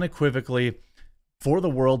 like unequivocally, for the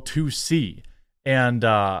world to see. And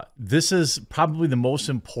this is probably the most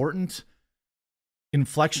important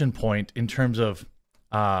inflection point in terms of,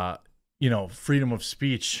 freedom of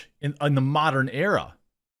speech in the modern era.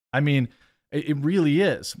 I mean, it really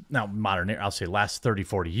is. Now, modern era, I'll say last 30,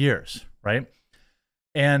 40 years, right?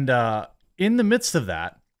 And in the midst of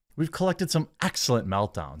that, we've collected some excellent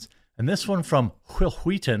meltdowns. And this one from Wil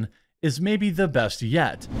Wheaton is maybe the best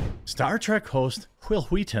yet. Star Trek host Wil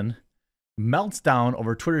Wheaton melts down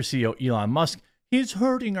over Twitter CEO Elon Musk. He's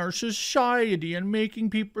hurting our society and making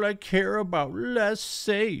people I care about less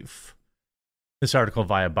safe. This article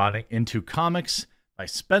via Bonding Into Comics by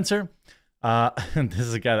Spencer. And this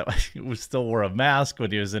is a guy that still wore a mask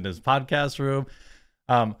when he was in his podcast room.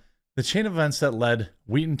 The chain of events that led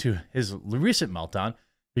Wheaton to his recent meltdown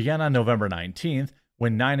began on November 19th,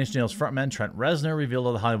 when Nine Inch Nails frontman Trent Reznor revealed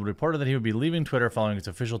to The Hollywood Reporter that he would be leaving Twitter following its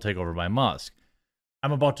official takeover by Musk.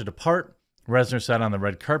 "I'm about to depart," Reznor said on the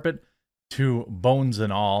red carpet to Bones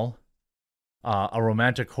and All, a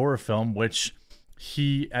romantic horror film which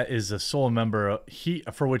he is a sole member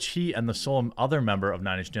for which he and the sole other member of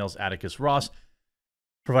Nine Inch Nails, Atticus Ross,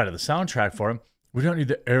 provided the soundtrack for him. "We don't need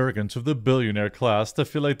the arrogance of the billionaire class to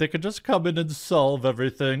feel like they could just come in and solve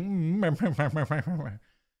everything."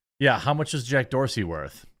 Yeah, how much is Jack Dorsey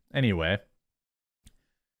worth? Anyway,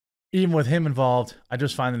 even with him involved, I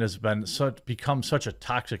just find that it's become such a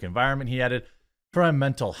toxic environment. He added, "For my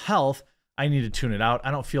mental health, I need to tune it out.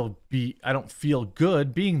 I don't feel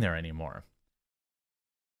good being there anymore."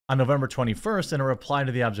 On November 21st, in a reply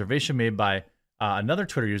to the observation made by another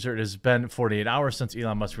Twitter user, "It has been 48 hours since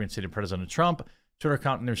Elon Musk reinstated President Trump. Twitter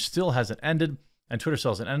account there still hasn't ended, and Twitter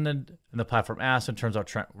still hasn't ended." And the platform asked, and turns out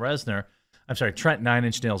Trent Nine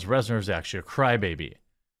Inch Nails Reznor is actually a crybaby.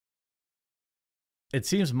 It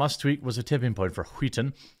seems Musk's tweet was a tipping point for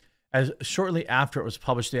Wheaton, as shortly after it was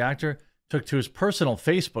published, the actor took to his personal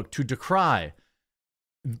Facebook to decry.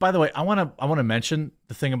 By the way, I want to mention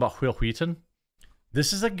the thing about Wil Wheaton.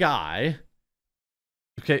 This is a guy.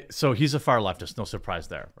 Okay, so he's a far leftist, no surprise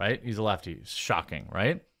there, right? He's a lefty, shocking,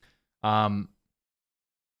 right?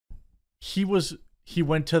 He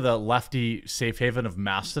went to the lefty safe haven of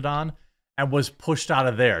Mastodon and was pushed out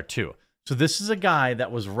of there too. So this is a guy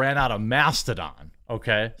that was ran out of Mastodon,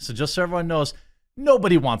 okay? So just so everyone knows,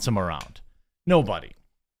 nobody wants him around. Nobody.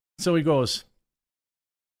 So he goes,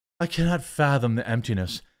 "I cannot fathom the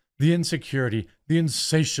emptiness, the insecurity, the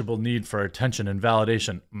insatiable need for attention and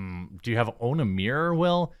validation." Do you own a mirror,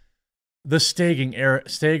 Will? "The staggering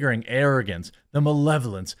arrogance, the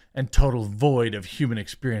malevolence, and total void of human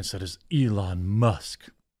experience that is Elon Musk.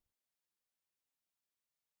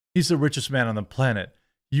 He's the richest man on the planet.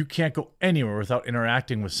 You can't go anywhere without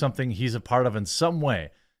interacting with something he's a part of in some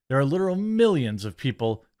way. There are literal millions of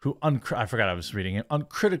people who,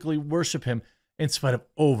 uncritically worship him in spite of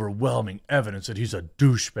overwhelming evidence that he's a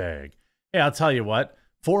douchebag." Hey, I'll tell you what,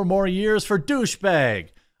 4 more years for douchebag.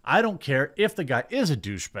 I don't care if the guy is a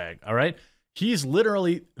douchebag, all right? He's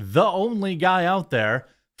literally the only guy out there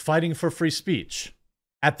fighting for free speech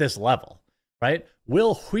at this level, right?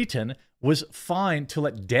 Wil Wheaton was fine to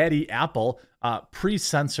let Daddy Apple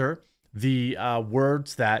pre-censor the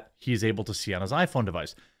words that he's able to see on his iPhone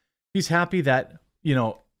device. He's happy that,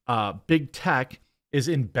 big tech is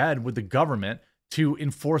in bed with the government to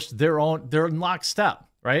enforce their in lockstep,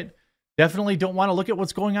 right? Definitely don't want to look at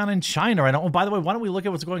what's going on in China right now. Oh, by the way, why don't we look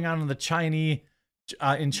at what's going on in China's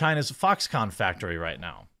Foxconn factory right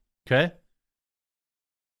now, Okay?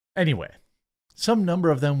 Anyway, some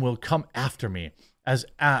number of them will come after me, as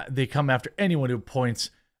they come after anyone who points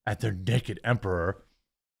at their naked emperor.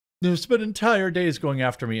 They've spent entire days going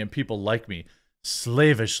after me and people like me,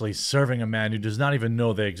 slavishly serving a man who does not even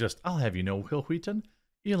know they exist. I'll have you know, Will Wheaton,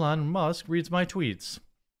 Elon Musk reads my tweets,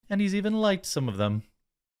 and he's even liked some of them.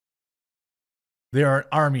 They are an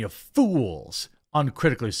army of fools,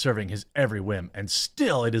 uncritically serving his every whim, and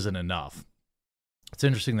still it isn't enough. It's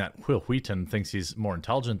interesting that Will Wheaton thinks he's more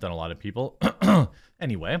intelligent than a lot of people.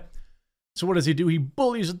 Anyway, so what does he do? He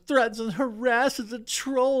bullies and threatens and harasses and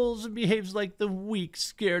trolls and behaves like the weak,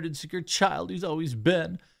 scared, insecure child he's always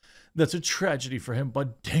been. That's a tragedy for him,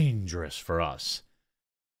 but dangerous for us.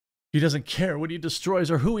 He doesn't care what he destroys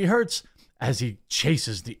or who he hurts, as he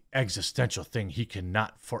chases the existential thing he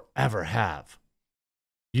cannot forever have.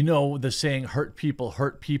 You know the saying, hurt people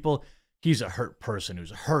hurt people? He's a hurt person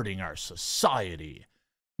who's hurting our society,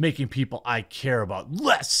 making people I care about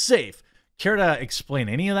less safe. Care to explain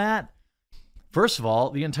any of that? First of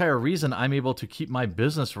all, the entire reason I'm able to keep my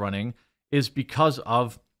business running is because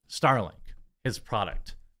of Starlink, his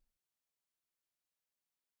product.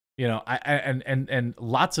 You know, and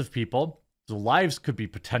lots of people, the lives could be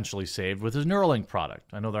potentially saved with his Neuralink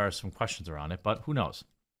product. I know there are some questions around it, but who knows?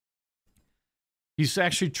 He's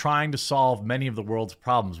actually trying to solve many of the world's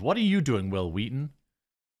problems. What are you doing, Will Wheaton?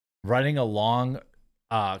 Writing a long,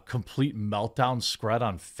 complete meltdown spread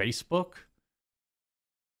on Facebook?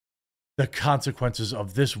 The consequences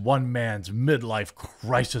of this one man's midlife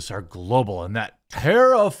crisis are global, and that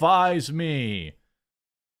terrifies me.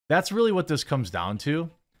 That's really what this comes down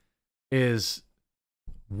to, is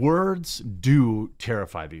words do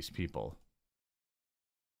terrify these people.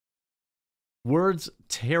 Words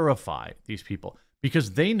terrify these people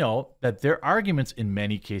because they know that their arguments in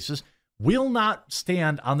many cases will not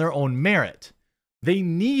stand on their own merit. They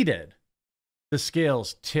needed the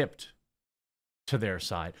scales tipped to their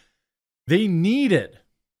side. They needed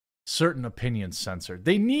certain opinions censored.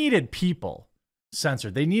 They needed people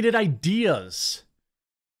censored. They needed ideas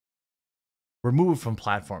removed from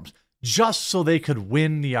platforms just so they could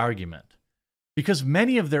win the argument. Because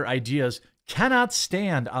many of their ideas cannot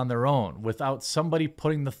stand on their own without somebody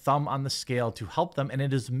putting the thumb on the scale to help them, and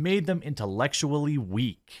it has made them intellectually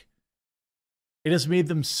weak. It has made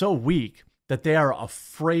them so weak that they are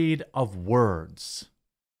afraid of words.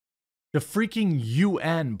 The freaking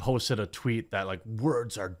UN posted a tweet that, like,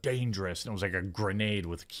 words are dangerous, and it was like a grenade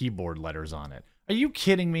with keyboard letters on it. Are you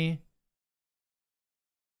kidding me?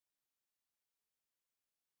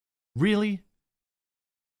 Really?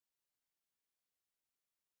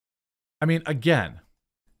 I mean, again,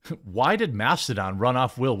 why did Mastodon run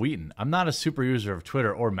off Will Wheaton? I'm not a super user of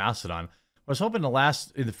Twitter or Mastodon. I was hoping to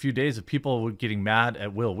last in a few days of people were getting mad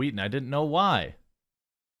at Will Wheaton. I didn't know why.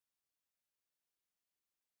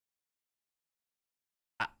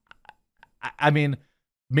 I mean,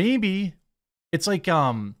 maybe it's like,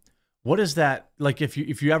 what is that? Like if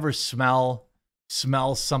you ever smell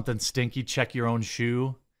something stinky, check your own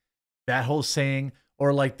shoe. That whole saying,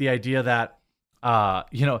 or like the idea that,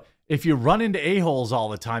 if you run into a-holes all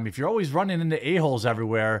the time, if you're always running into a-holes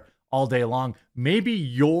everywhere all day long, maybe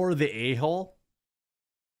you're the a-hole.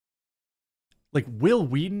 Like Will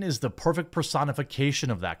Wheaton is the perfect personification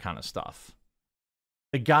of that kind of stuff.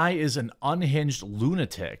 The guy is an unhinged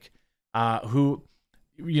lunatic who,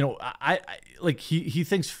 he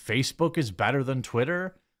thinks Facebook is better than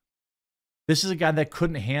Twitter. This is a guy that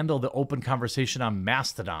couldn't handle the open conversation on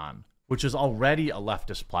Mastodon, which is already a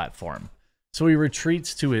leftist platform. So he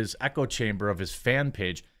retreats to his echo chamber of his fan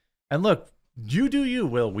page. And look, you do you,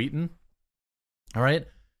 Will Wheaton. All right?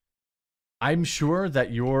 I'm sure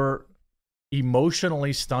that you're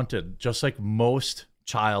emotionally stunted, just like most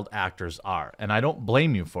child actors are. And I don't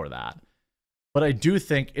blame you for that. But I do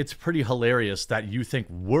think it's pretty hilarious that you think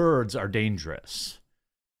words are dangerous,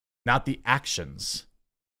 not the actions,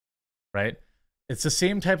 right? It's the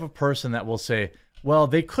same type of person that will say, well,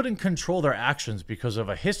 they couldn't control their actions because of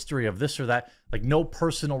a history of this or that, like no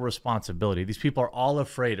personal responsibility. These people are all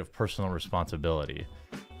afraid of personal responsibility.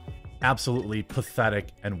 Absolutely pathetic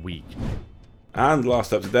and weak. And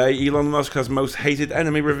last up today, Elon Musk's most hated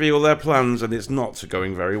enemy reveal their plans, and it's not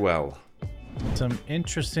going very well. Some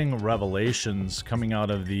interesting revelations coming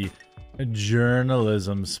out of the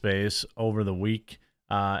journalism space over the week,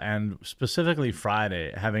 and specifically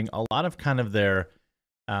Friday, having a lot of kind of their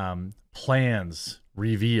plans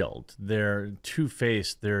revealed, their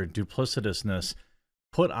two-faced, their duplicitousness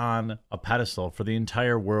put on a pedestal for the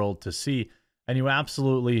entire world to see. And you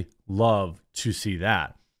absolutely love to see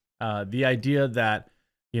that. The idea that,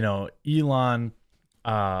 Elon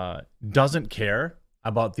doesn't care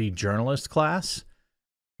about the journalist class.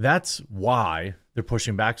 That's why they're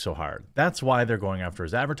pushing back so hard. That's why they're going after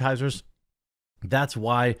his advertisers. That's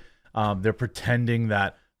why they're pretending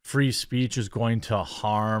that free speech is going to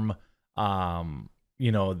harm, the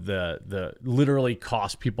literally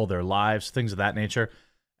cost people their lives, things of that nature.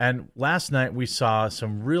 And last night we saw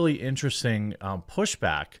some really interesting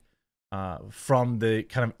pushback from the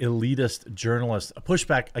kind of elitist journalists,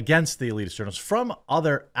 pushback against the elitist journalists from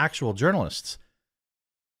other actual journalists.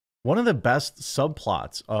 One of the best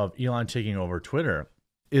subplots of Elon taking over Twitter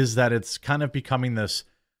is that it's kind of becoming this,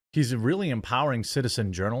 he's really empowering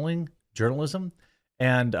citizen journalism.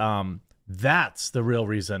 And that's the real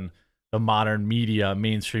reason the modern media,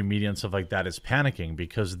 mainstream media and stuff like that is panicking,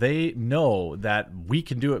 because they know that we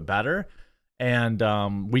can do it better and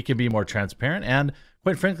we can be more transparent. And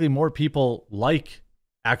quite frankly, more people like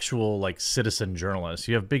actual like citizen journalists.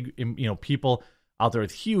 You have big, people out there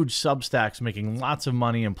with huge Substacks making lots of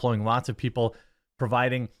money, employing lots of people,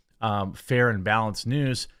 providing fair and balanced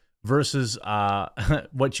news versus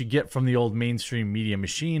what you get from the old mainstream media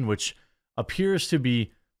machine, which appears to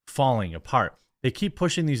be falling apart. They keep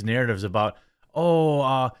pushing these narratives about,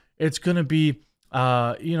 it's going to be,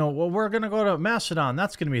 we're going to go to Mastodon.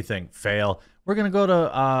 That's going to be a thing. Fail. We're going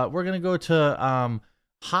to go to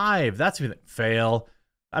Hive. That's going to be a thing. Fail.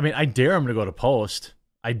 I mean, I dare them to go to Post.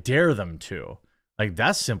 I dare them to. Like,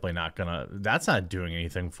 that's simply that's not doing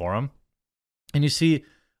anything for them. And you see,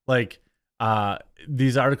 like,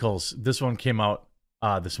 these articles, this one came out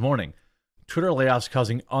this morning. Twitter layoffs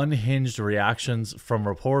causing unhinged reactions from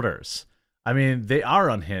reporters. I mean, they are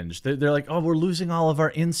unhinged. They're like, we're losing all of our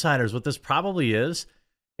insiders. What this probably is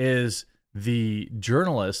the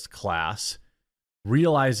journalist class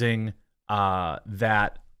realizing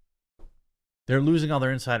that they're losing all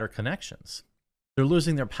their insider connections. They're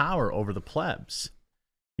losing their power over the plebs.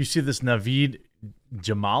 You see this Naveed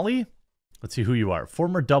Jamali? Let's see who you are.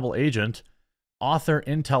 Former double agent, author,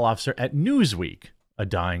 intel officer at Newsweek, a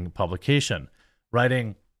dying publication,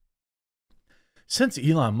 writing, since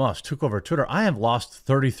Elon Musk took over Twitter, I have lost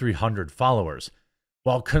 3,300 followers,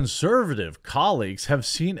 while conservative colleagues have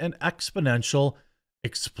seen an exponential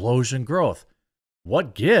explosion growth.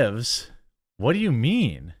 What gives? What do you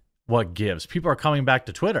mean, what gives? People are coming back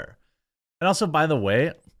to Twitter. And also, by the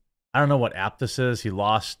way, I don't know what app this is. He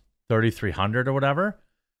lost 3,300 or whatever.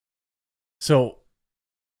 So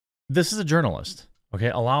this is a journalist. Okay,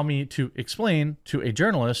 allow me to explain to a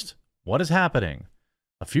journalist what is happening.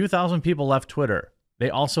 A few thousand people left Twitter. They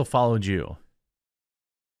also followed you.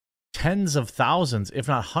 Tens of thousands, if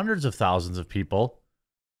not hundreds of thousands of people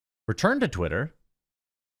returned to Twitter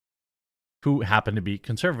who happen to be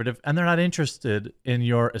conservative, and they're not interested in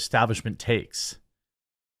your establishment takes.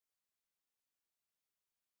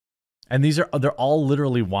 And they're all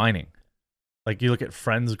literally whining. Like, you look at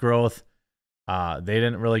Friends growth, they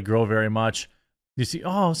didn't really grow very much. You see,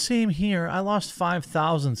 same here. I lost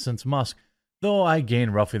 5,000 since Musk, though I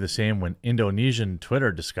gained roughly the same when Indonesian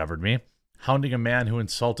Twitter discovered me, hounding a man who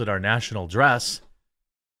insulted our national dress.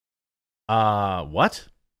 What?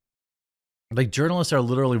 Like, journalists are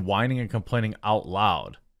literally whining and complaining out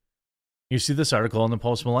loud. You see this article in the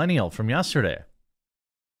Post Millennial from yesterday.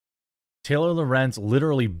 Taylor Lorenz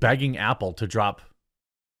literally begging Apple to drop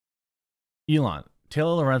Elon.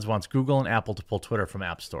 Taylor Lorenz wants Google and Apple to pull Twitter from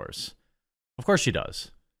app stores. Of course she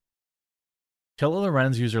does. Taylor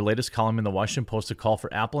Lorenz used her latest column in the Washington Post to call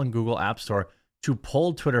for Apple and Google App Store to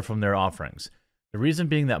pull Twitter from their offerings. The reason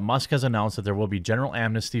being that Musk has announced that there will be general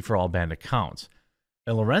amnesty for all banned accounts.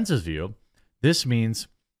 In Lorenz's view, this means,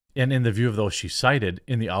 and in the view of those she cited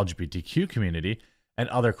in the LGBTQ community and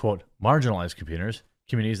other, quote, marginalized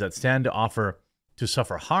communities that stand to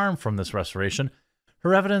suffer harm from this restoration,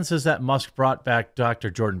 her evidence is that Musk brought back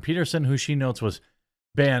Dr. Jordan Peterson, who she notes was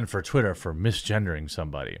banned for Twitter for misgendering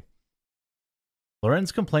somebody.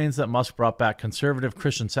 Lorenz complains that Musk brought back conservative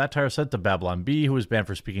Christian satire set to Babylon Bee, who was banned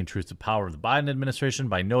for speaking truth to power of the Biden administration,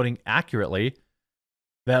 by noting accurately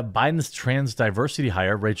that Biden's trans diversity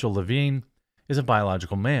hire, Rachel Levine, is a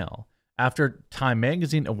biological male. After Time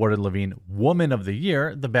magazine awarded Levine Woman of the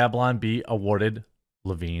Year, the Babylon Bee awarded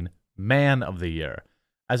Levine Man of the Year,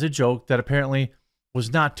 as a joke that apparently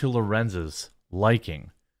was not to Lorenz's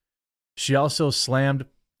liking. She also slammed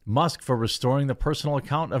Musk for restoring the personal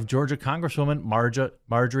account of Georgia Congresswoman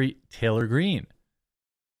Marjorie Taylor Greene.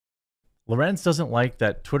 Lorenz doesn't like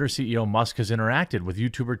that Twitter CEO Musk has interacted with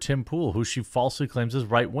YouTuber Tim Pool, who she falsely claims is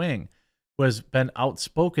right-wing, who has been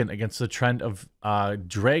outspoken against the trend of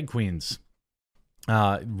drag queens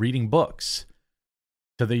reading books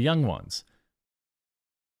to the young ones.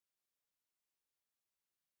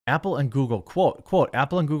 Apple and Google, quote,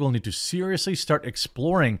 Apple and Google need to seriously start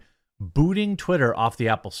exploring booting Twitter off the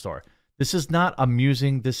Apple Store. This is not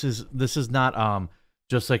amusing. This is not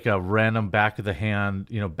just like a random back of the hand,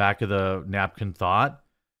 back of the napkin thought.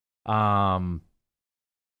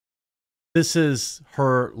 This is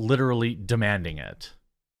her literally demanding it.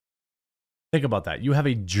 Think about that. You have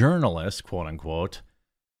a journalist, quote unquote,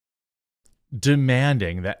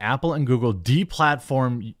 demanding that Apple and Google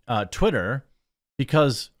deplatform Twitter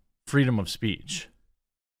because freedom of speech.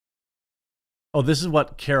 Oh, this is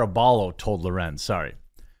what Caraballo told Lorenz. Sorry.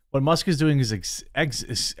 What Musk is doing is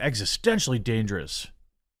existentially dangerous.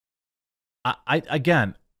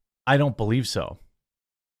 I don't believe so.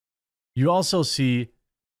 You also see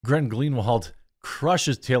Glenn Greenwald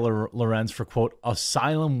crushes Taylor Lorenz for, quote,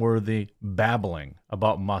 asylum-worthy babbling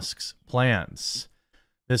about Musk's plans.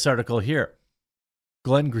 This article here,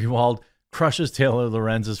 Glenn Greenwald crushes Taylor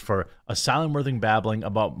Lorenz for asylum-worthy babbling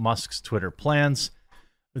about Musk's Twitter plans.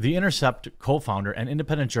 The Intercept co-founder and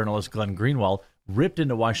independent journalist Glenn Greenwald ripped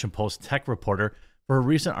into Washington Post tech reporter for a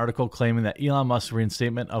recent article claiming that Elon Musk's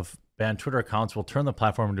reinstatement of banned Twitter accounts will turn the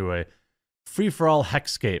platform into a free-for-all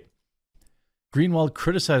hexscape. Greenwald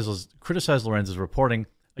criticized Lorenz's reporting,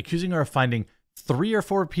 accusing her of finding 3 or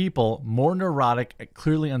 4 people more neurotic,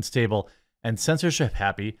 clearly unstable, and censorship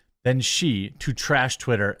happy than she to trash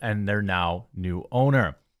Twitter and their now new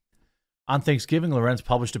owner. On Thanksgiving, Lorenz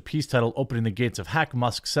published a piece titled Opening the Gates of Heck.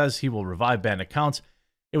 Musk says he will revive banned accounts.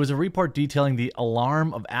 It was a report detailing the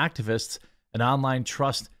alarm of activists and online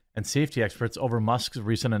trust and safety experts over Musk's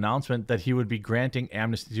recent announcement that he would be granting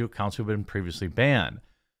amnesty to accounts who had been previously banned.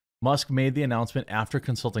 Musk made the announcement after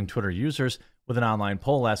consulting Twitter users with an online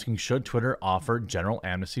poll asking should Twitter offer general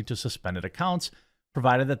amnesty to suspended accounts,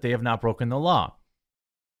 provided that they have not broken the law.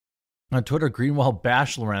 On Twitter, Greenwald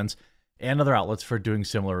bashed Lorenz and other outlets for doing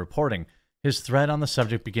similar reporting. His thread on the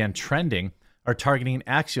subject began trending, targeting an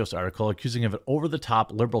Axios article accusing of an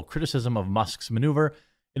over-the-top liberal criticism of Musk's maneuver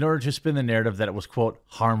in order to spin the narrative that it was, quote,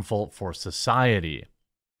 harmful for society.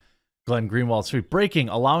 Glenn Greenwald's tweet, breaking,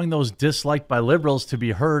 allowing those disliked by liberals to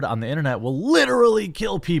be heard on the internet will literally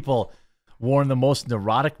kill people, warned the most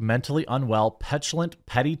neurotic, mentally unwell, petulant,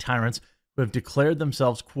 petty tyrants who have declared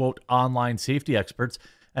themselves, quote, online safety experts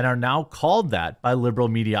and are now called that by liberal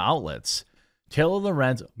media outlets. Taylor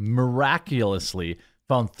Lorenz miraculously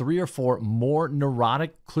found 3 or 4 more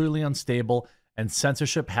neurotic, clearly unstable, and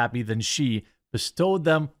censorship happy than she, bestowed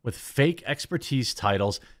them with fake expertise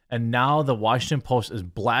titles, and now the Washington Post is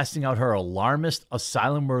blasting out her alarmist,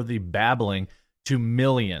 asylum-worthy babbling to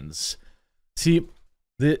millions. See,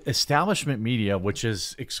 the establishment media, which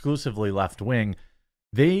is exclusively left-wing,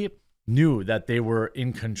 they knew that they were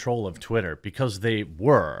in control of Twitter because they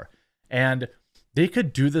were. And they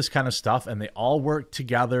could do this kind of stuff, and they all worked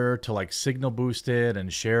together to like signal boost it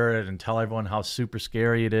and share it and tell everyone how super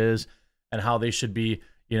scary it is and how they should be,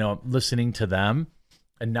 listening to them.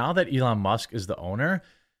 And now that Elon Musk is the owner,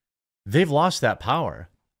 they've lost that power.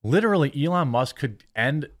 Literally, Elon Musk could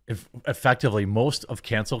end effectively most of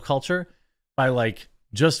cancel culture by like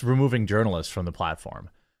just removing journalists from the platform.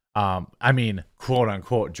 Quote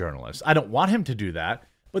unquote journalists. I don't want him to do that,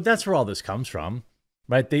 but that's where all this comes from,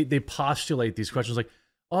 right? They postulate these questions like,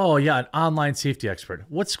 oh yeah, an online safety expert.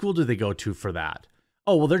 What school do they go to for that?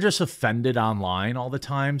 Oh, well, they're just offended online all the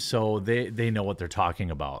time, so they know what they're talking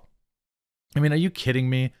about. Are you kidding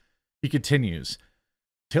me? He continues.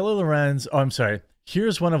 Taylor Lorenz,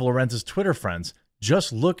 here's one of Lorenz's Twitter friends.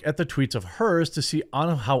 Just look at the tweets of hers to see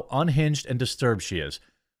how unhinged and disturbed she is,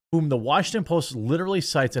 whom the Washington Post literally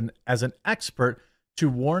cites as an expert to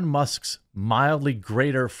warn Musk's mildly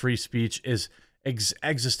greater free speech is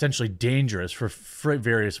existentially dangerous for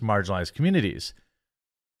various marginalized communities.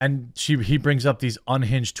 And he brings up these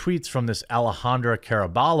unhinged tweets from this Alejandra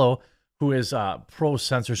Caraballo, who is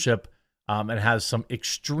pro-censorship and has some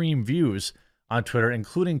extreme views on Twitter,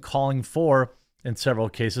 including calling for, in several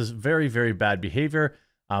cases, very, very bad behavior,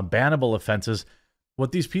 bannable offenses.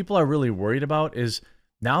 What these people are really worried about is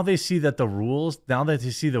now they see that the rules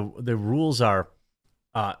are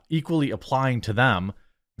equally applying to them.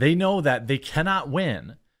 They know that they cannot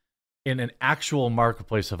win in an actual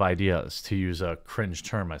marketplace of ideas, to use a cringe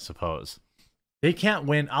term, I suppose. They can't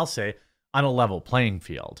win, I'll say, on a level playing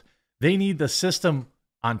field. They need the system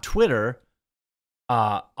on Twitter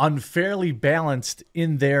unfairly balanced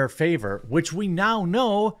in their favor, which we now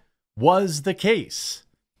know was the case.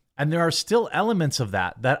 And there are still elements of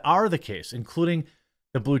that are the case, including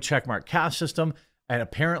the blue checkmark caste system. And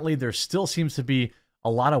apparently there still seems to be a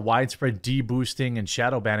lot of widespread deboosting and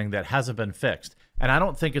shadow banning that hasn't been fixed. And I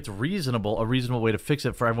don't think it's a reasonable way to fix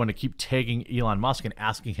it for everyone to keep tagging Elon Musk and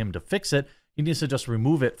asking him to fix it, He needs to just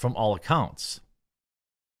remove it from all accounts.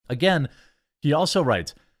 Again, he also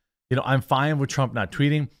writes, I'm fine with Trump not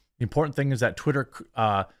tweeting. The important thing is that Twitter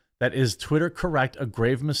correct a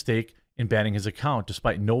grave mistake in banning his account,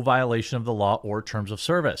 despite no violation of the law or terms of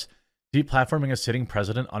service. Deplatforming a sitting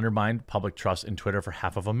president undermined public trust in Twitter for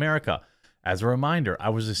half of America. As a reminder, I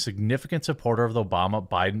was a significant supporter of the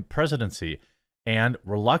Obama-Biden presidency and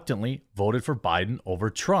reluctantly voted for Biden over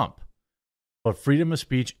Trump. But freedom of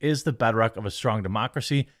speech is the bedrock of a strong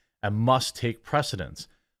democracy and must take precedence.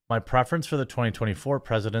 My preference for the 2024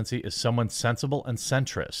 presidency is someone sensible and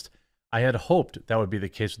centrist. I had hoped that would be the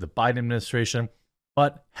case with the Biden administration,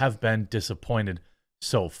 but have been disappointed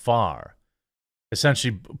so far.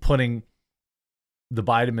 Essentially putting the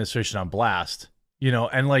Biden administration on blast,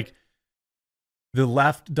 and like the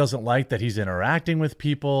left doesn't like that he's interacting with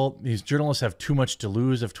people. These journalists have too much to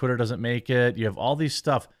lose if Twitter doesn't make it. You have all these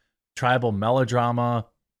stuff, tribal melodrama.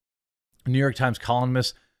 New York Times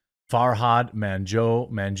columnist Farhad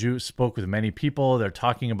Manjoo spoke with many people. They're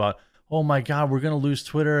talking about, oh my God, we're going to lose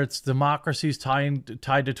Twitter. It's democracy's tied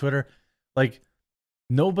to Twitter. Like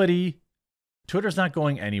Twitter's not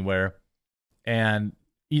going anywhere. And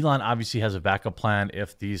Elon obviously has a backup plan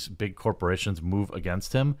if these big corporations move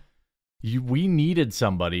against him. We needed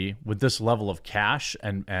somebody with this level of cash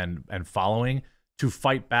and following to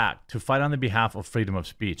fight back, to fight on the behalf of freedom of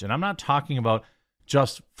speech. And I'm not talking about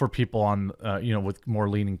just for people on, with more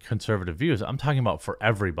leaning conservative views. I'm talking about for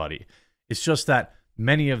everybody. It's just that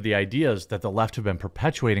many of the ideas that the left have been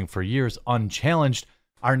perpetuating for years unchallenged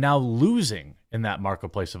are now losing in that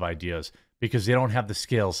marketplace of ideas because they don't have the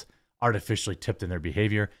scales artificially tipped in their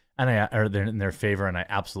behavior or they're in their favor, and I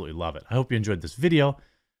absolutely love it. I hope you enjoyed this video.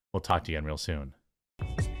 We'll talk to you again real soon.